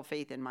so little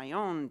faith in my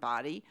own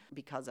body,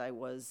 because I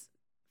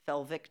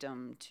fell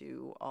victim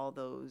to all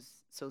those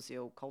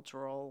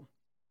sociocultural,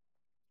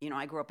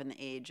 I grew up in the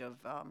age of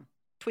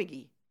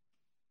Twiggy.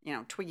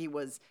 Twiggy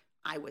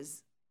I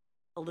was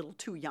a little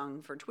too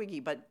young for Twiggy,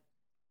 but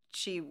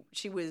she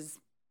was,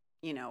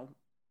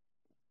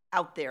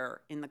 out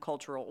there in the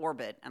cultural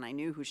orbit, and I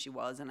knew who she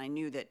was, and I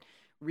knew that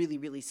really,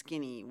 really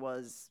skinny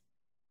was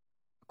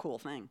a cool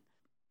thing.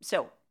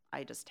 So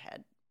I just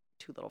had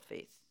too little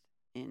faith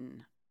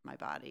in my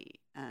body,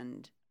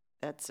 and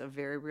that's a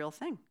very real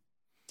thing.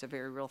 It's a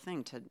very real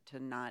thing to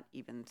not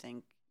even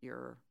think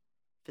your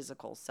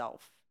physical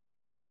self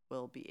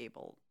will be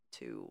able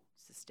to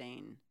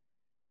sustain.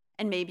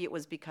 And maybe it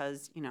was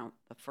because,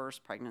 the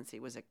first pregnancy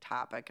was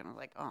ectopic, and I was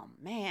like, oh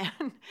man,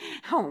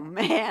 oh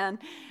man.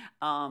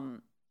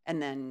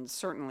 And then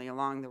certainly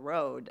along the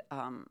road,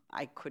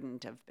 I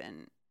couldn't have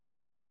been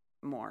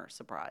more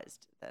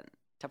surprised than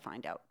to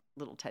find out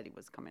little Teddy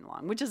was coming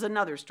along, which is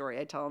another story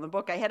I tell in the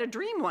book. I had a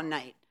dream one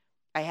night.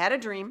 I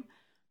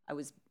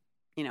was,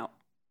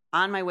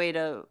 on my way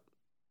to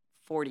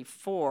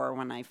 44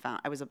 when I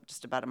was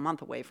just about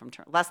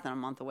less than a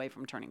month away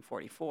from turning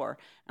 44,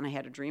 and I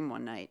had a dream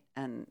one night,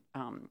 and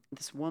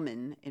this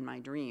woman in my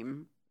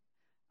dream,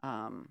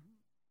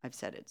 I've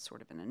said it's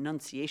sort of an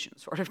enunciation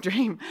sort of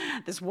dream.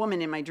 This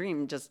woman in my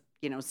dream just,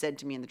 said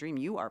to me in the dream,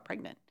 "You are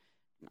pregnant."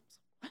 And I was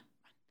like, "What?"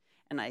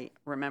 And I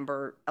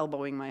remember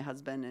elbowing my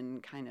husband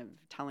and kind of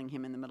telling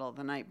him in the middle of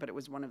the night, but it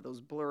was one of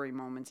those blurry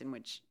moments in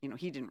which,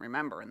 he didn't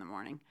remember in the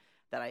morning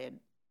that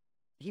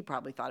he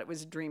probably thought it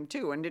was a dream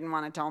too and didn't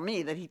want to tell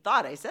me that he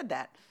thought I said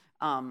that.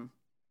 My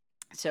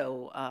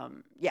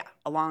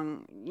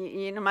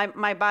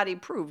body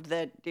proved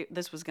that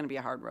this was going to be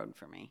a hard road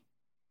for me.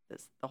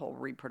 The whole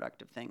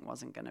reproductive thing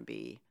wasn't going to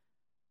be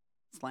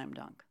slam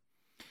dunk.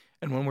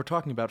 And when we're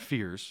talking about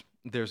fears,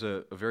 there's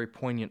a very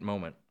poignant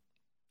moment,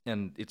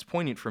 and it's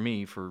poignant for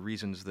me for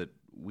reasons that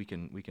we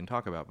can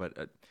talk about.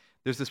 But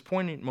there's this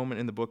poignant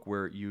moment in the book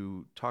where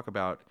you talk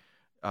about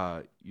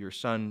your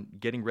son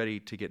getting ready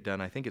to get done.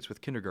 I think it's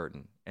with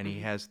kindergarten, and he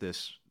has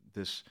this.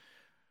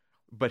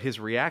 But his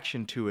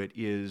reaction to it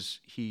is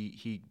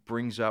he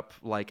brings up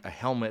like a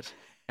helmet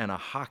and a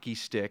hockey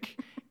stick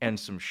and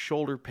some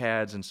shoulder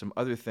pads and some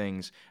other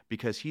things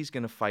because he's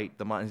going to fight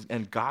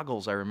and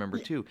goggles. I remember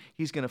too.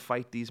 He's going to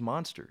fight these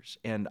monsters,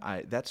 and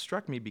that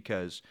struck me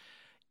because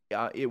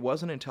it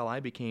wasn't until I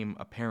became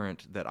a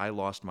parent that I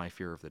lost my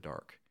fear of the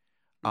dark.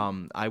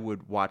 I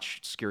would watch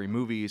scary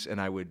movies, and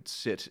I would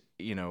sit,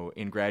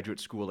 in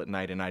graduate school at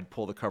night, and I'd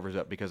pull the covers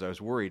up because I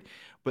was worried.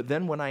 But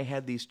then when I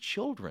had these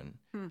children,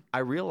 I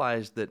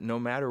realized that no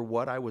matter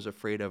what I was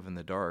afraid of in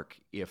the dark,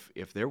 if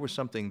there was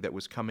something that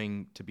was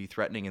coming to be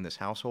threatening in this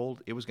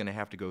household, it was going to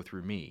have to go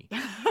through me.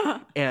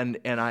 and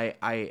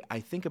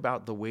I think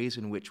about the ways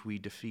in which we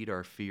defeat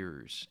our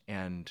fears.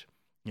 And,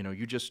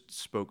 you just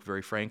spoke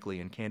very frankly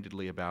and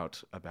candidly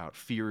about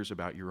fears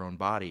about your own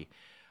body.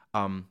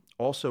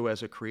 Also,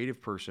 as a creative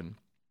person,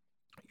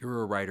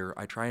 you're a writer.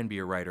 I try and be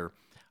a writer.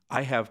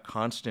 I have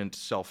constant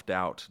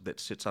self-doubt that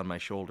sits on my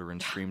shoulder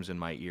and screams in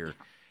my ear.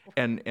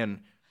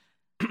 And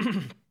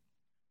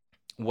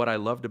what I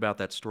loved about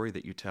that story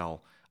that you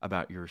tell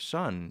about your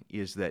son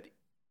is that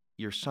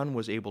your son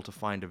was able to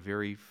find a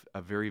very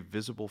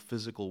visible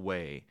physical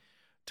way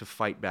to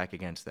fight back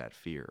against that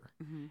fear.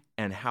 Mm-hmm.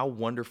 And how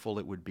wonderful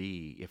it would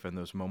be if in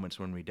those moments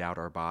when we doubt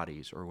our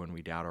bodies or when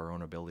we doubt our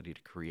own ability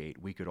to create,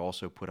 we could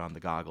also put on the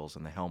goggles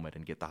and the helmet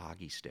and get the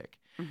hockey stick.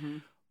 Mm-hmm.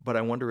 But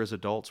I wonder, as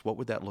adults, what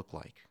would that look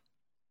like?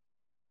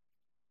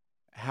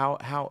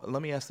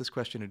 Let me ask this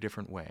question a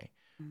different way.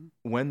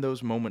 Mm-hmm. When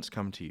those moments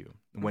come to you,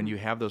 when you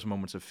have those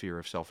moments of fear,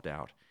 of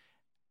self-doubt,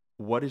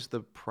 what is the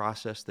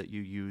process that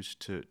you use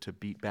to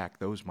beat back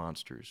those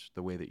monsters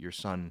the way that your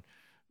son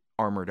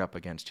armored up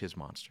against his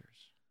monsters?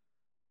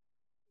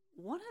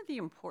 One of the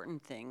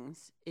important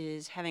things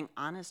is having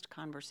honest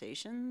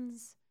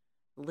conversations,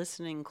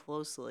 listening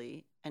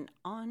closely, and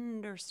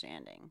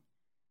understanding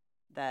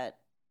that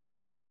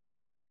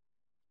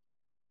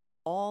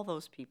all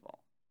those people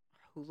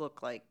who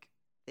look like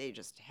they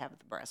just have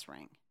the brass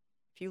ring,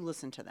 if you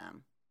listen to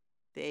them,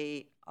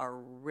 they are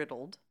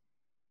riddled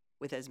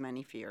with as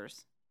many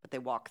fears, but they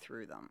walk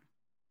through them.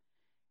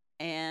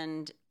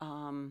 And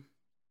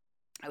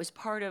I was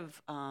part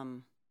of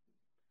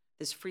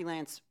this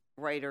freelance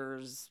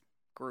writers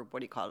group, a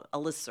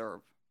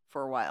listserv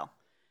for a while.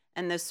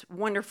 And this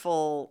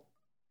wonderful,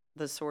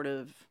 the sort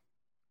of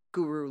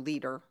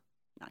leader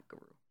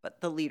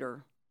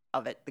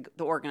of it,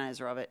 the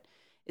organizer of it,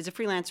 is a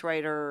freelance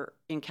writer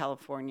in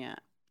California.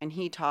 And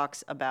he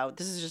talks about,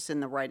 this is just in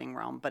the writing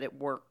realm, but it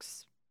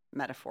works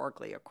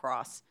metaphorically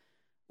across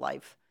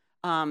life.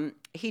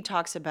 He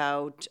talks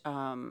about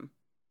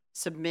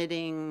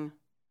submitting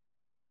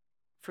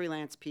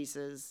freelance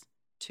pieces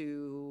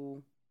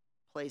to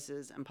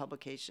places and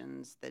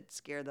publications that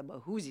scare the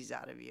behoosies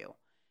out of you.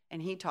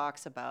 And he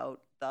talks about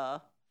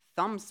the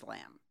thumb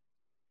slam.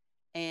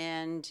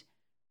 And,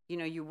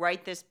 you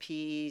write this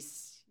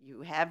piece,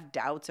 you have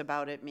doubts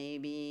about it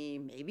maybe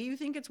you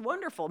think it's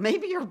wonderful.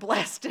 Maybe you're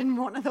blessed and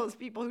one of those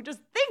people who just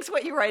thinks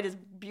what you write is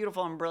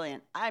beautiful and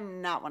brilliant.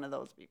 I'm not one of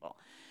those people.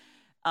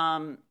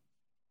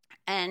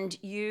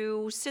 And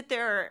you sit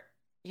there,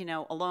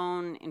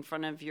 alone in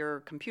front of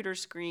your computer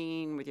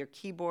screen with your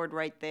keyboard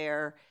right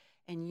there,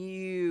 and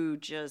you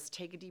just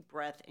take a deep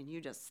breath and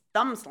you just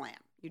thumb slam.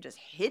 You just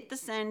hit the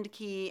send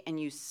key and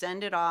you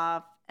send it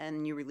off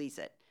and you release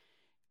it.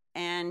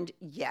 And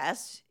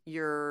yes,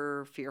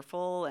 you're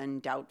fearful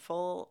and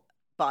doubtful,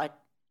 but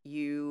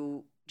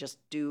you just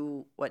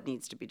do what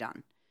needs to be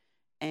done.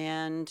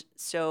 And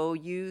so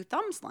you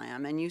thumb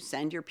slam and you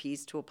send your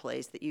piece to a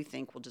place that you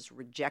think will just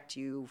reject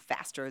you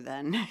faster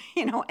than,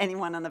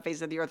 anyone on the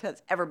face of the earth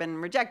has ever been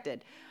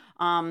rejected.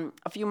 A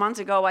few months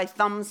ago, I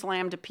thumb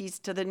slammed a piece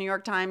to the New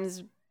York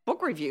Times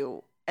book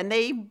review, and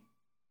they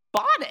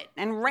bought it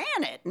and ran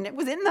it, and it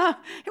was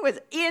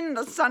in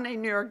the Sunday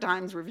New York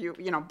Times review,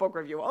 book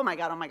review. Oh my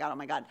God.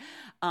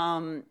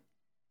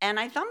 And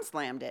I thumb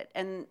slammed it,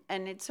 and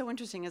it's so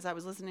interesting as I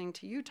was listening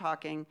to you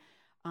talking.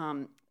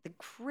 The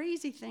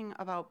crazy thing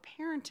about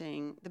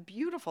parenting,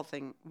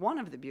 one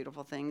of the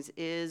beautiful things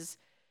is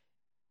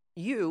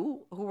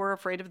you, who were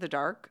afraid of the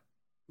dark,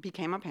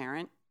 became a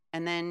parent,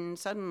 and then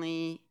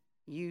suddenly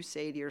you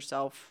say to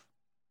yourself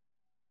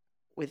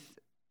with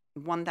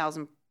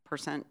 1,000%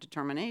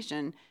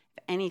 determination,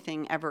 if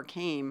anything ever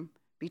came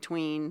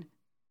between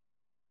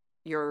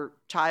your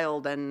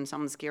child and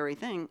some scary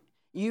thing,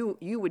 you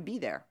would be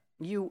there.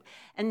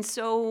 And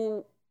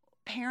so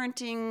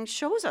parenting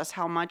shows us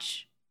how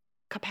much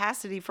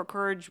capacity for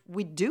courage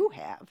we do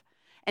have.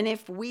 And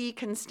if we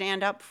can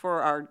stand up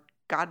for our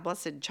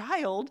God-blessed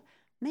child,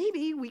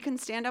 maybe we can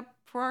stand up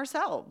for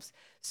ourselves.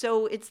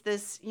 So it's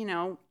this,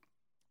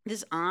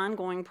 this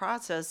ongoing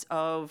process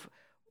of,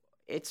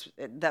 it's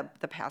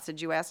the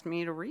passage you asked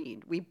me to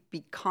read. We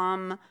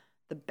become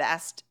the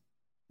best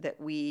that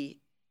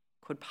we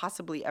could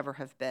possibly ever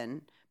have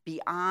been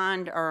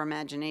beyond our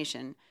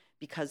imagination,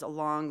 because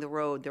along the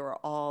road there are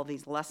all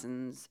these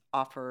lessons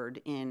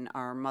offered in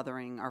our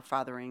mothering, our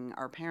fathering,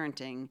 our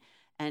parenting.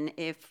 And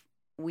if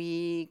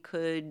we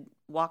could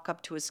walk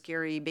up to a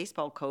scary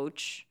baseball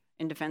coach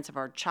in defense of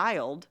our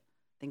child,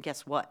 then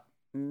guess what?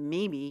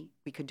 Maybe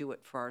we could do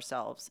it for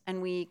ourselves.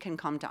 And we can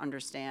come to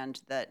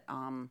understand that,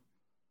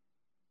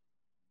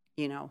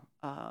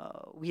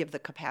 we have the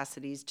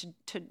capacities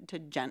to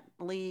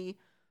gently,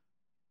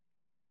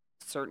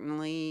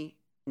 certainly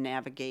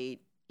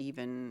navigate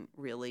even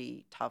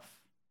really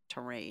tough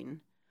terrain.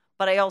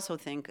 But I also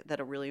think that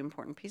a really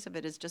important piece of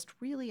it is just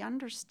really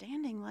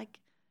understanding, like,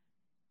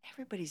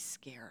 everybody's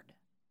scared.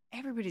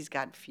 Everybody's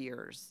got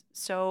fears.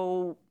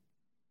 So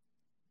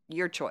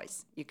your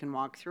choice. You can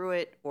walk through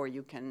it or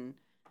you can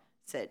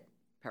sit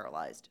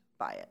paralyzed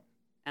by it.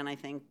 And I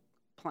think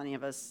plenty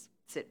of us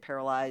sit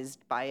paralyzed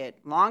by it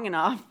long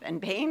enough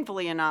and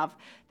painfully enough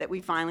that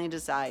we finally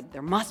decide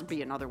there must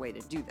be another way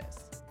to do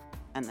this.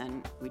 And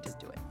then we just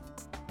do it.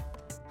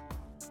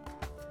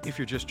 If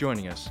you're just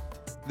joining us,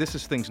 this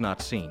is Things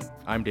Not Seen.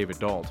 I'm David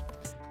Dault.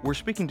 We're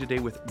speaking today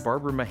with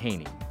Barbara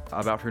Mahaney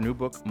about her new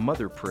book,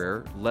 Mother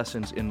Prayer,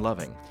 Lessons in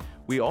Loving.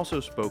 We also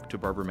spoke to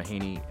Barbara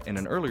Mahaney in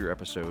an earlier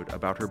episode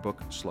about her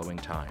book, Slowing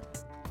Time.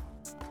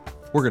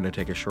 We're going to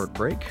take a short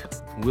break.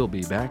 We'll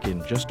be back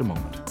in just a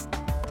moment.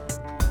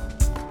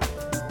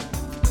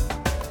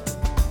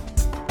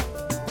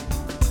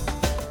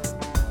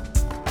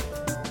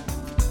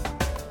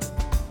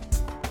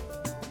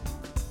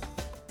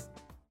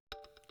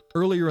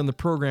 Earlier in the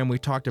program, we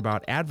talked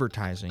about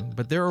advertising,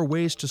 but there are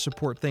ways to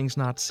support Things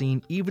Not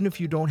Seen even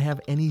if you don't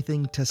have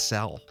anything to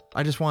sell.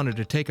 I just wanted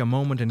to take a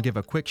moment and give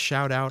a quick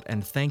shout out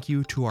and thank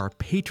you to our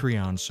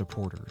Patreon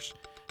supporters.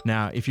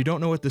 Now, if you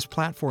don't know what this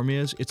platform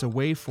is, it's a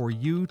way for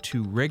you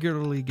to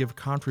regularly give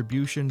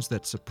contributions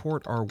that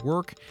support our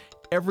work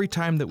every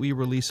time that we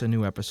release a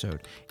new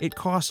episode. It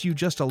costs you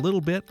just a little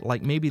bit,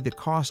 like maybe the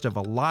cost of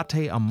a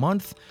latte a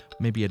month,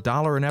 maybe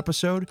 $1 an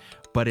episode,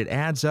 but it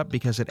adds up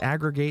because it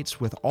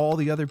aggregates with all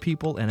the other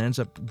people and ends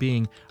up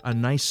being a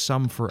nice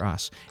sum for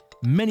us.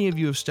 Many of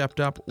you have stepped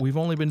up. We've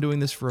only been doing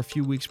this for a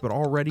few weeks, but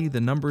already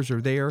the numbers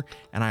are there,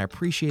 and I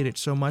appreciate it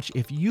so much.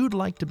 If you'd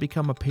like to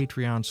become a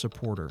Patreon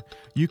supporter,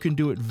 you can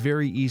do it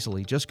very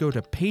easily. Just go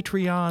to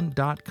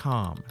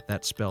patreon.com.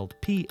 That's spelled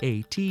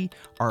Patreon,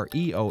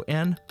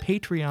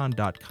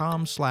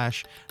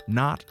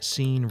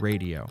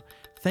 patreon.com/notseenradio.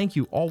 Thank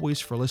you always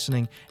for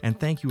listening, and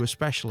thank you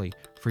especially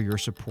for your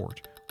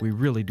support. We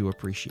really do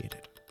appreciate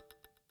it.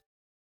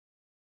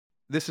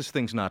 This is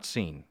Things Not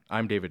Seen.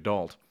 I'm David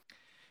Dault.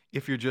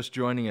 If you're just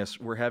joining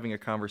us, we're having a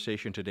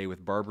conversation today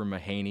with Barbara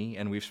Mahaney,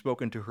 and we've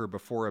spoken to her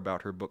before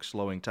about her book,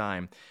 Slowing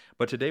Time.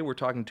 But today we're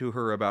talking to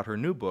her about her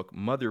new book,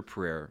 Mother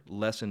Prayer,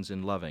 Lessons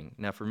in Loving.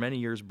 Now, for many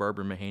years,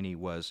 Barbara Mahaney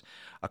was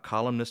a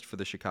columnist for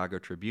the Chicago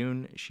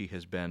Tribune. She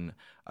has been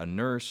a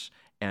nurse,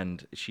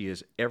 and she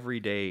is every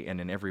day and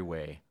in every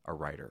way a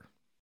writer.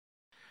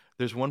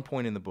 There's one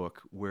point in the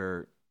book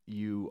where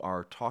you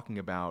are talking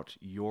about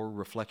your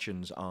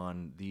reflections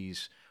on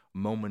these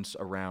moments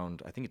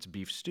around, I think it's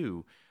beef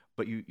stew,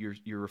 but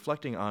you're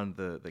reflecting on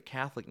the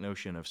Catholic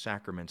notion of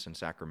sacraments and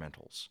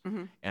sacramentals,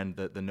 mm-hmm. and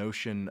the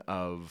notion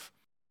of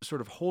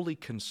sort of holy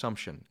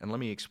consumption. And let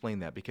me explain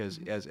that, because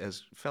mm-hmm.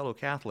 as fellow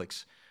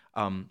Catholics,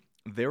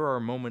 there are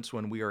moments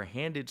when we are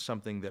handed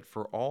something that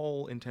for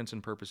all intents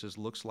and purposes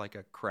looks like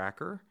a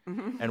cracker,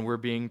 mm-hmm. and we're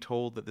being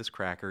told that this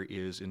cracker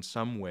is in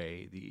some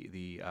way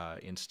the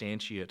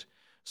instantiate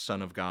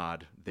Son of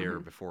God there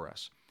before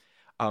us.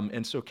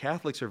 And so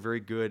Catholics are very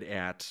good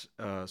at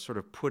sort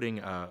of putting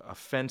a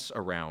fence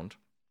around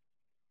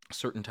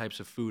certain types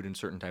of food and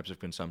certain types of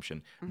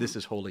consumption. This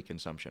is holy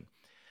consumption.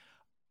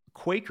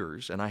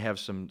 Quakers, and I have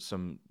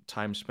some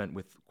time spent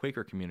with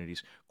Quaker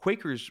communities,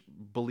 Quakers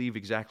believe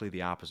exactly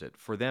the opposite.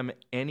 For them,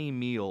 any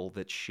meal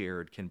that's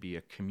shared can be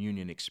a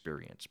communion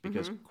experience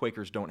because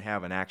Quakers don't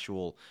have an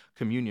actual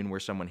communion where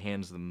someone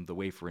hands them the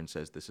wafer and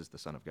says, this is the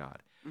Son of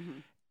God.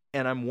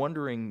 And I'm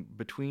wondering,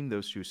 between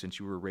those two, since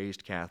you were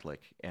raised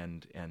Catholic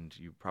and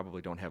you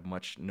probably don't have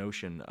much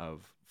notion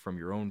of, from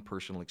your own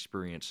personal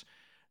experience,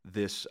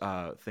 this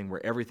thing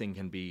where everything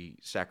can be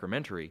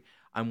sacramentary,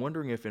 I'm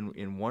wondering if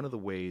in one of the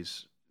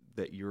ways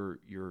that you're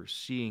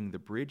seeing the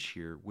bridge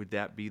here, would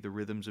that be the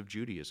rhythms of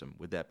Judaism?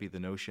 Would that be the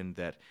notion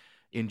that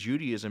in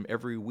Judaism,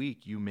 every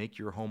week you make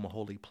your home a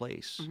holy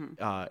place?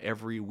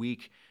 Every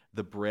week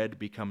the bread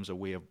becomes a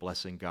way of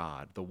blessing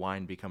God. The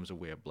wine becomes a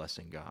way of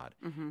blessing God.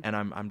 And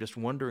I'm just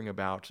wondering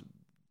about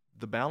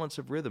the balance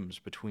of rhythms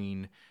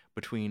between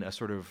a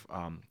sort of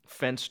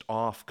fenced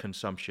off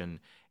consumption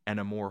and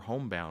a more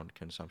homebound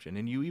consumption.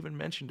 And you even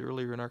mentioned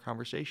earlier in our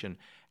conversation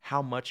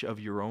how much of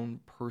your own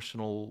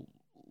personal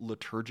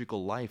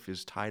liturgical life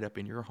is tied up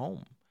in your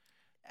home.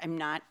 I'm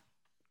not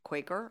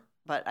Quaker,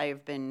 but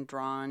I've been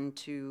drawn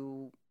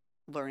to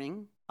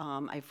learning.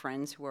 I have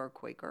friends who are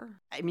Quaker.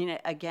 I mean,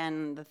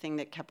 again, the thing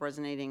that kept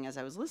resonating as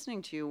I was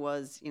listening to you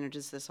was,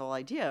 just this whole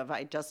idea of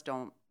I just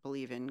don't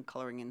believe in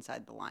coloring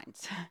inside the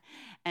lines.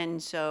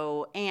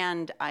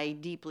 And I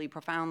deeply,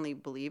 profoundly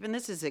believe, and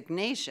this is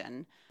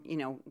Ignatian,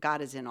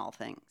 God is in all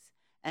things.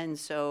 And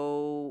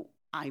so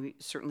I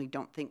certainly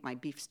don't think my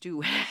beef stew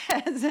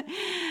has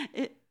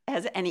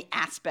any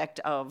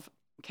aspect of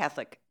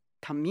Catholic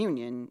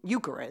communion,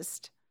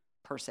 Eucharist,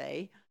 per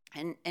se.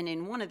 And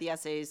in one of the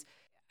essays,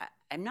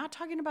 I'm not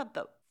talking about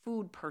the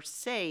food per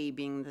se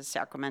being the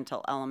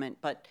sacramental element,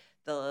 but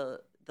the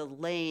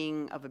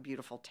laying of a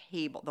beautiful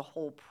table, the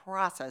whole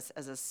process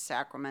as a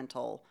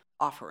sacramental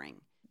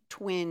offering,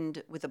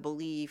 twinned with a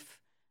belief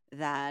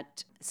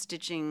that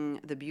stitching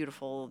the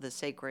beautiful, the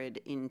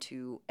sacred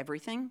into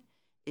everything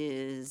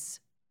is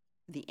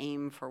the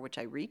aim for which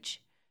I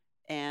reach.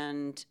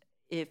 And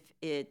if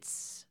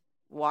it's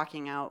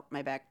walking out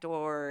my back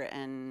door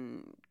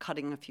and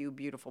cutting a few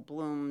beautiful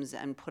blooms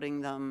and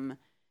putting them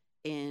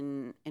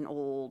in an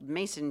old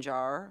mason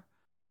jar,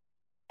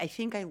 I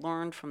think I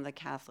learned from the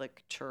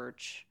Catholic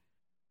Church.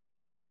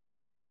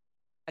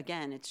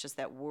 Again, it's just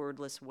that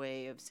wordless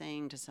way of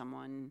saying to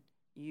someone,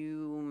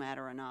 you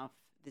matter enough,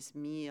 this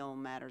meal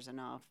matters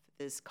enough,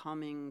 this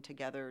coming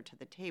together to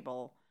the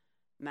table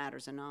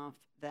matters enough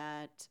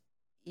that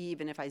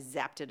even if I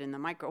zapped it in the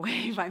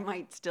microwave, I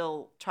might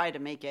still try to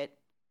make it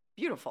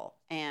beautiful.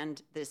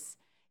 And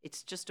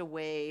it's just a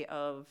way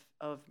of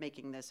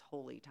making this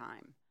holy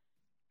time.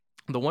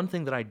 The one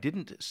thing that I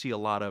didn't see a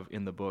lot of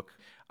in the book,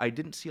 I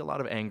didn't see a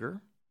lot of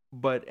anger,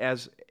 but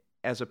as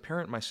a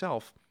parent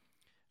myself,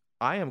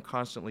 I am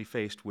constantly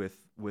faced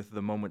with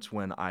the moments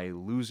when I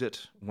lose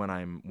it, when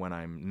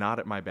I'm not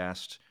at my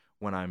best,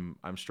 when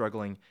I'm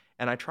struggling,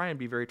 and I try and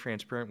be very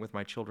transparent with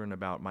my children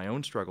about my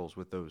own struggles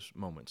with those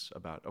moments.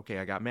 About, okay,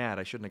 I got mad,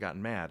 I shouldn't have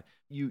gotten mad.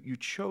 You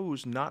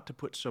chose not to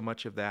put so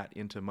much of that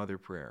into Mother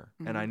Prayer,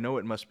 and I know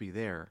it must be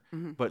there.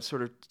 But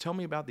sort of tell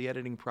me about the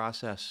editing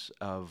process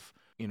of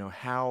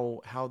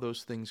how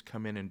those things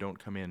come in and don't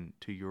come in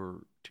to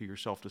your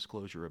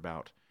self-disclosure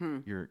about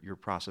your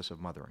process of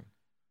mothering.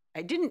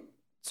 I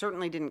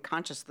certainly didn't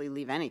consciously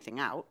leave anything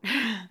out.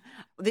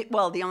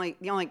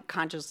 The only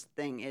conscious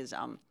thing is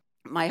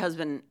my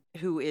husband,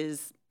 who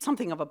is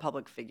something of a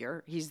public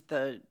figure. He's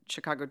the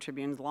Chicago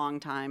Tribune's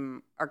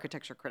longtime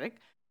architecture critic.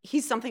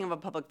 He's something of a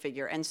public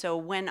figure. And so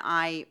when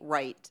I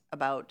write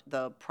about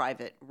the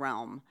private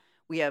realm,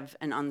 we have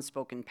an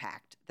unspoken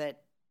pact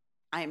that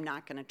I am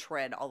not going to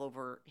tread all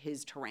over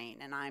his terrain,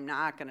 and I'm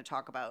not going to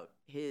talk about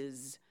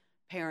his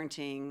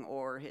parenting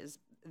or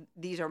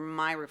these are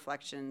my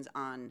reflections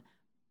on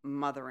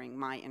mothering,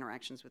 my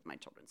interactions with my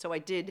children. So I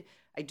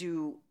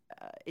do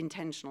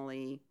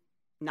intentionally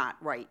not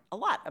write a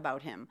lot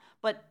about him.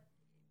 But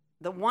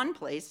the one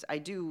place I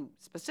do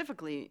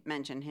specifically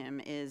mention him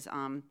is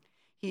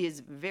he has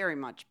very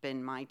much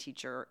been my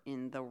teacher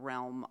in the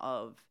realm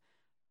of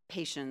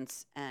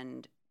patience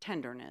and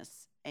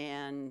tenderness,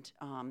 and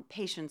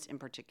patience in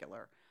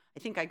particular. I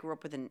think I grew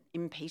up with an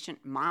impatient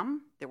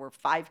mom. There were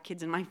 5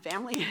 kids in my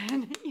family,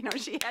 and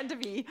she had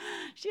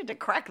to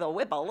crack the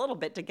whip a little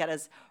bit to get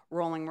us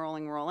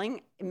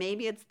rolling.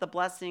 Maybe it's the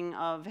blessing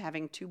of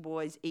having 2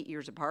 boys 8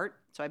 years apart.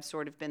 So I've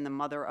sort of been the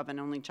mother of an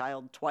only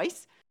child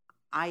twice.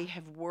 I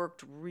have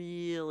worked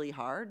really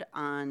hard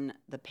on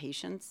the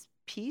patience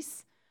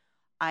piece.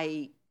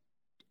 I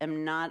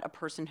am not a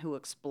person who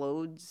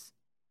explodes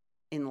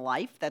in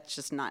life. That's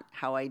just not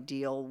how I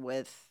deal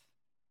with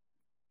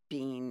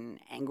being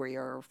angry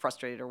or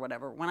frustrated or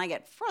whatever. When I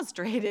get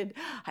frustrated,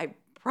 I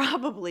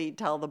probably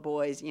tell the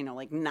boys,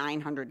 like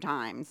 900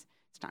 times,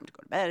 it's time to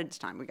go to bed. It's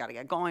time. We got to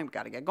get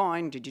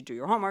going. Did you do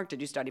your homework?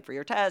 Did you study for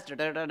your test?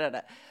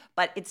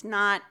 But it's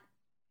not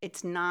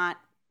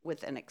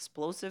with an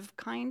explosive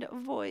kind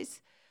of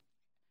voice.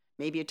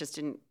 Maybe it just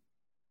didn't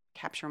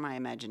capture my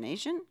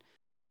imagination.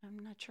 I'm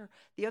not sure.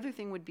 The other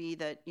thing would be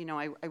that,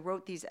 I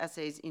wrote these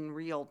essays in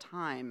real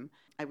time.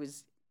 I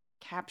was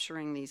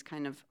capturing these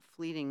kind of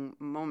fleeting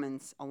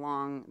moments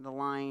along the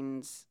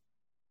lines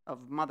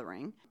of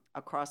mothering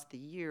across the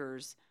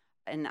years.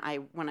 And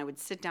when I would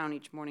sit down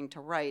each morning to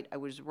write, I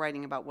was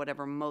writing about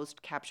whatever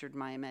most captured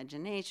my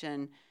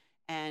imagination.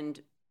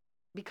 And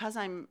because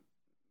I'm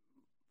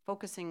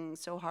focusing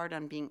so hard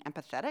on being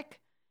empathetic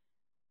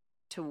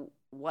to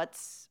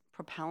what's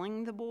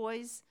propelling the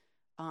boys,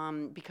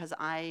 because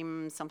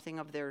I'm something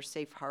of their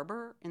safe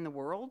harbor in the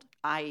world,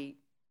 I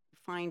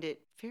find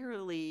it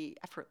fairly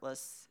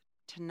effortless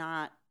to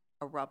not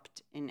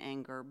erupt in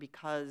anger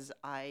because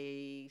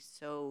I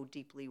so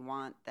deeply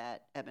want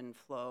that ebb and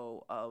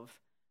flow of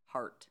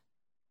heart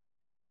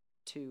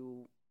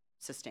to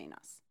sustain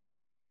us.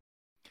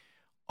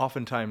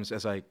 Oftentimes,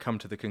 as I come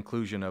to the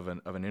conclusion of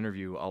an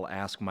interview, I'll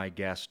ask my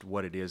guest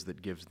what it is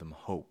that gives them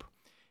hope.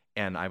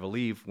 And I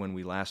believe when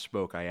we last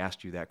spoke, I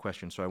asked you that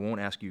question, so I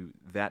won't ask you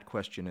that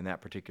question in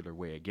that particular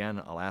way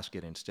again. I'll ask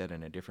it instead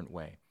in a different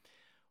way.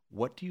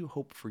 What do you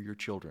hope for your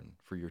children,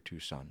 for your two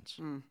sons?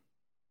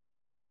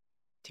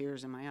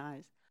 Tears in my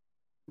eyes.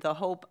 The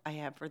hope I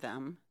have for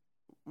them,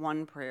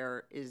 one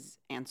prayer is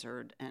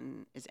answered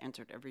and is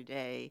answered every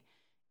day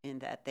in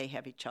that they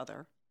have each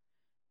other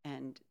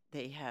and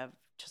they have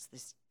just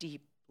this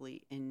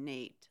deeply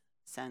innate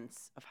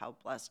sense of how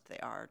blessed they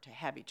are to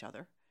have each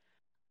other.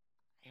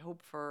 I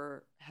hope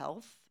for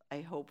health.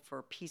 I hope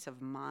for peace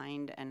of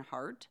mind and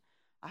heart.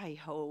 I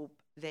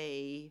hope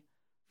they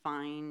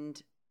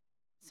find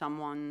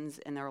someone's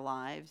in their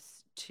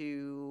lives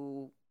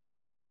to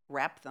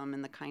wrap them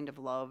in the kind of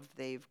love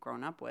they've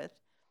grown up with.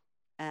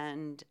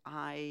 And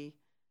I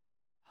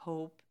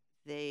hope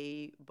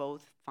they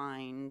both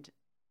find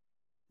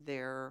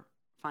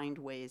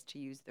ways to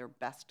use their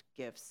best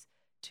gifts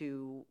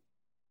to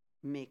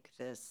make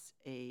this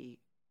a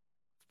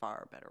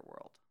far better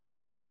world,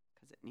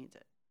 because it needs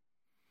it.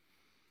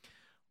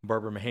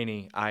 Barbara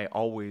Mahaney, I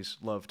always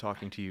love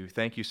talking to you.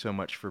 Thank you so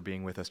much for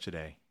being with us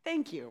today.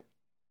 Thank you.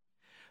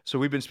 So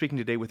we've been speaking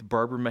today with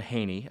Barbara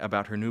Mahaney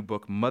about her new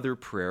book, Mother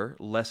Prayer,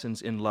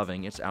 Lessons in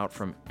Loving. It's out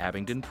from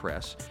Abingdon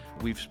Press.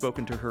 We've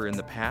spoken to her in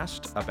the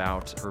past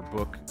about her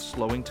book,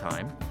 Slowing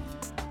Time.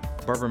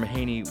 Barbara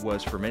Mahaney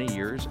was for many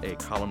years a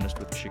columnist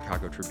with the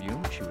Chicago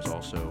Tribune. She was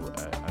also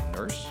a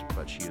nurse,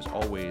 but she is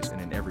always and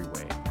in every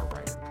way a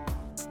writer.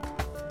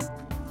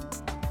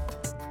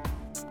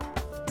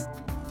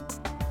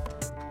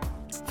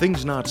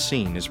 Things Not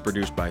Seen is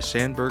produced by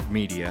Sandberg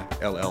Media,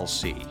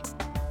 LLC.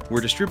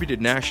 We're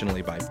distributed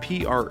nationally by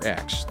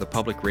PRX, the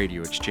Public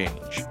Radio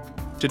Exchange.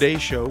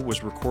 Today's show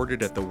was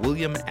recorded at the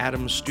William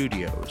Adams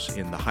Studios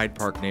in the Hyde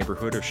Park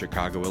neighborhood of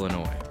Chicago,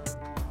 Illinois.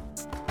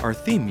 Our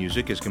theme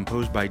music is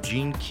composed by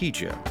Gene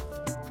Kija.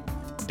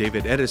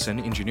 David Edison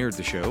engineered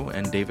the show,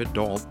 and David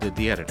Dault did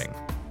the editing.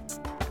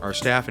 Our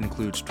staff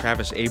includes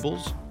Travis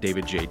Abels,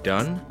 David J.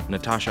 Dunn,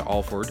 Natasha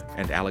Alford,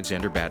 and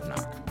Alexander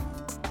Badenoch.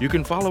 You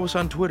can follow us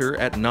on Twitter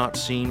at Not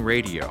Seen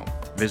Radio.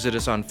 Visit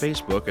us on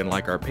Facebook and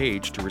like our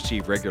page to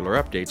receive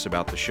regular updates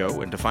about the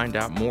show and to find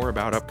out more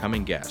about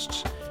upcoming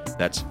guests.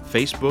 That's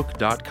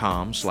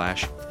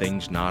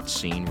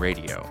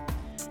facebook.com/ThingsNotSeenRadio.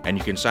 And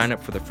you can sign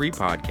up for the free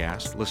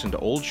podcast, listen to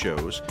old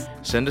shows,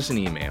 send us an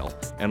email,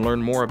 and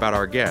learn more about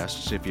our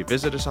guests if you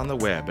visit us on the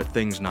web at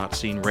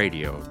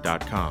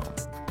ThingsNotSeenRadio.com.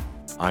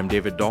 I'm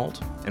David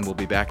Dault, and we'll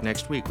be back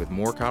next week with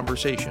more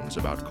conversations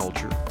about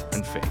culture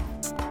and faith.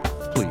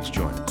 Please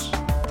join us.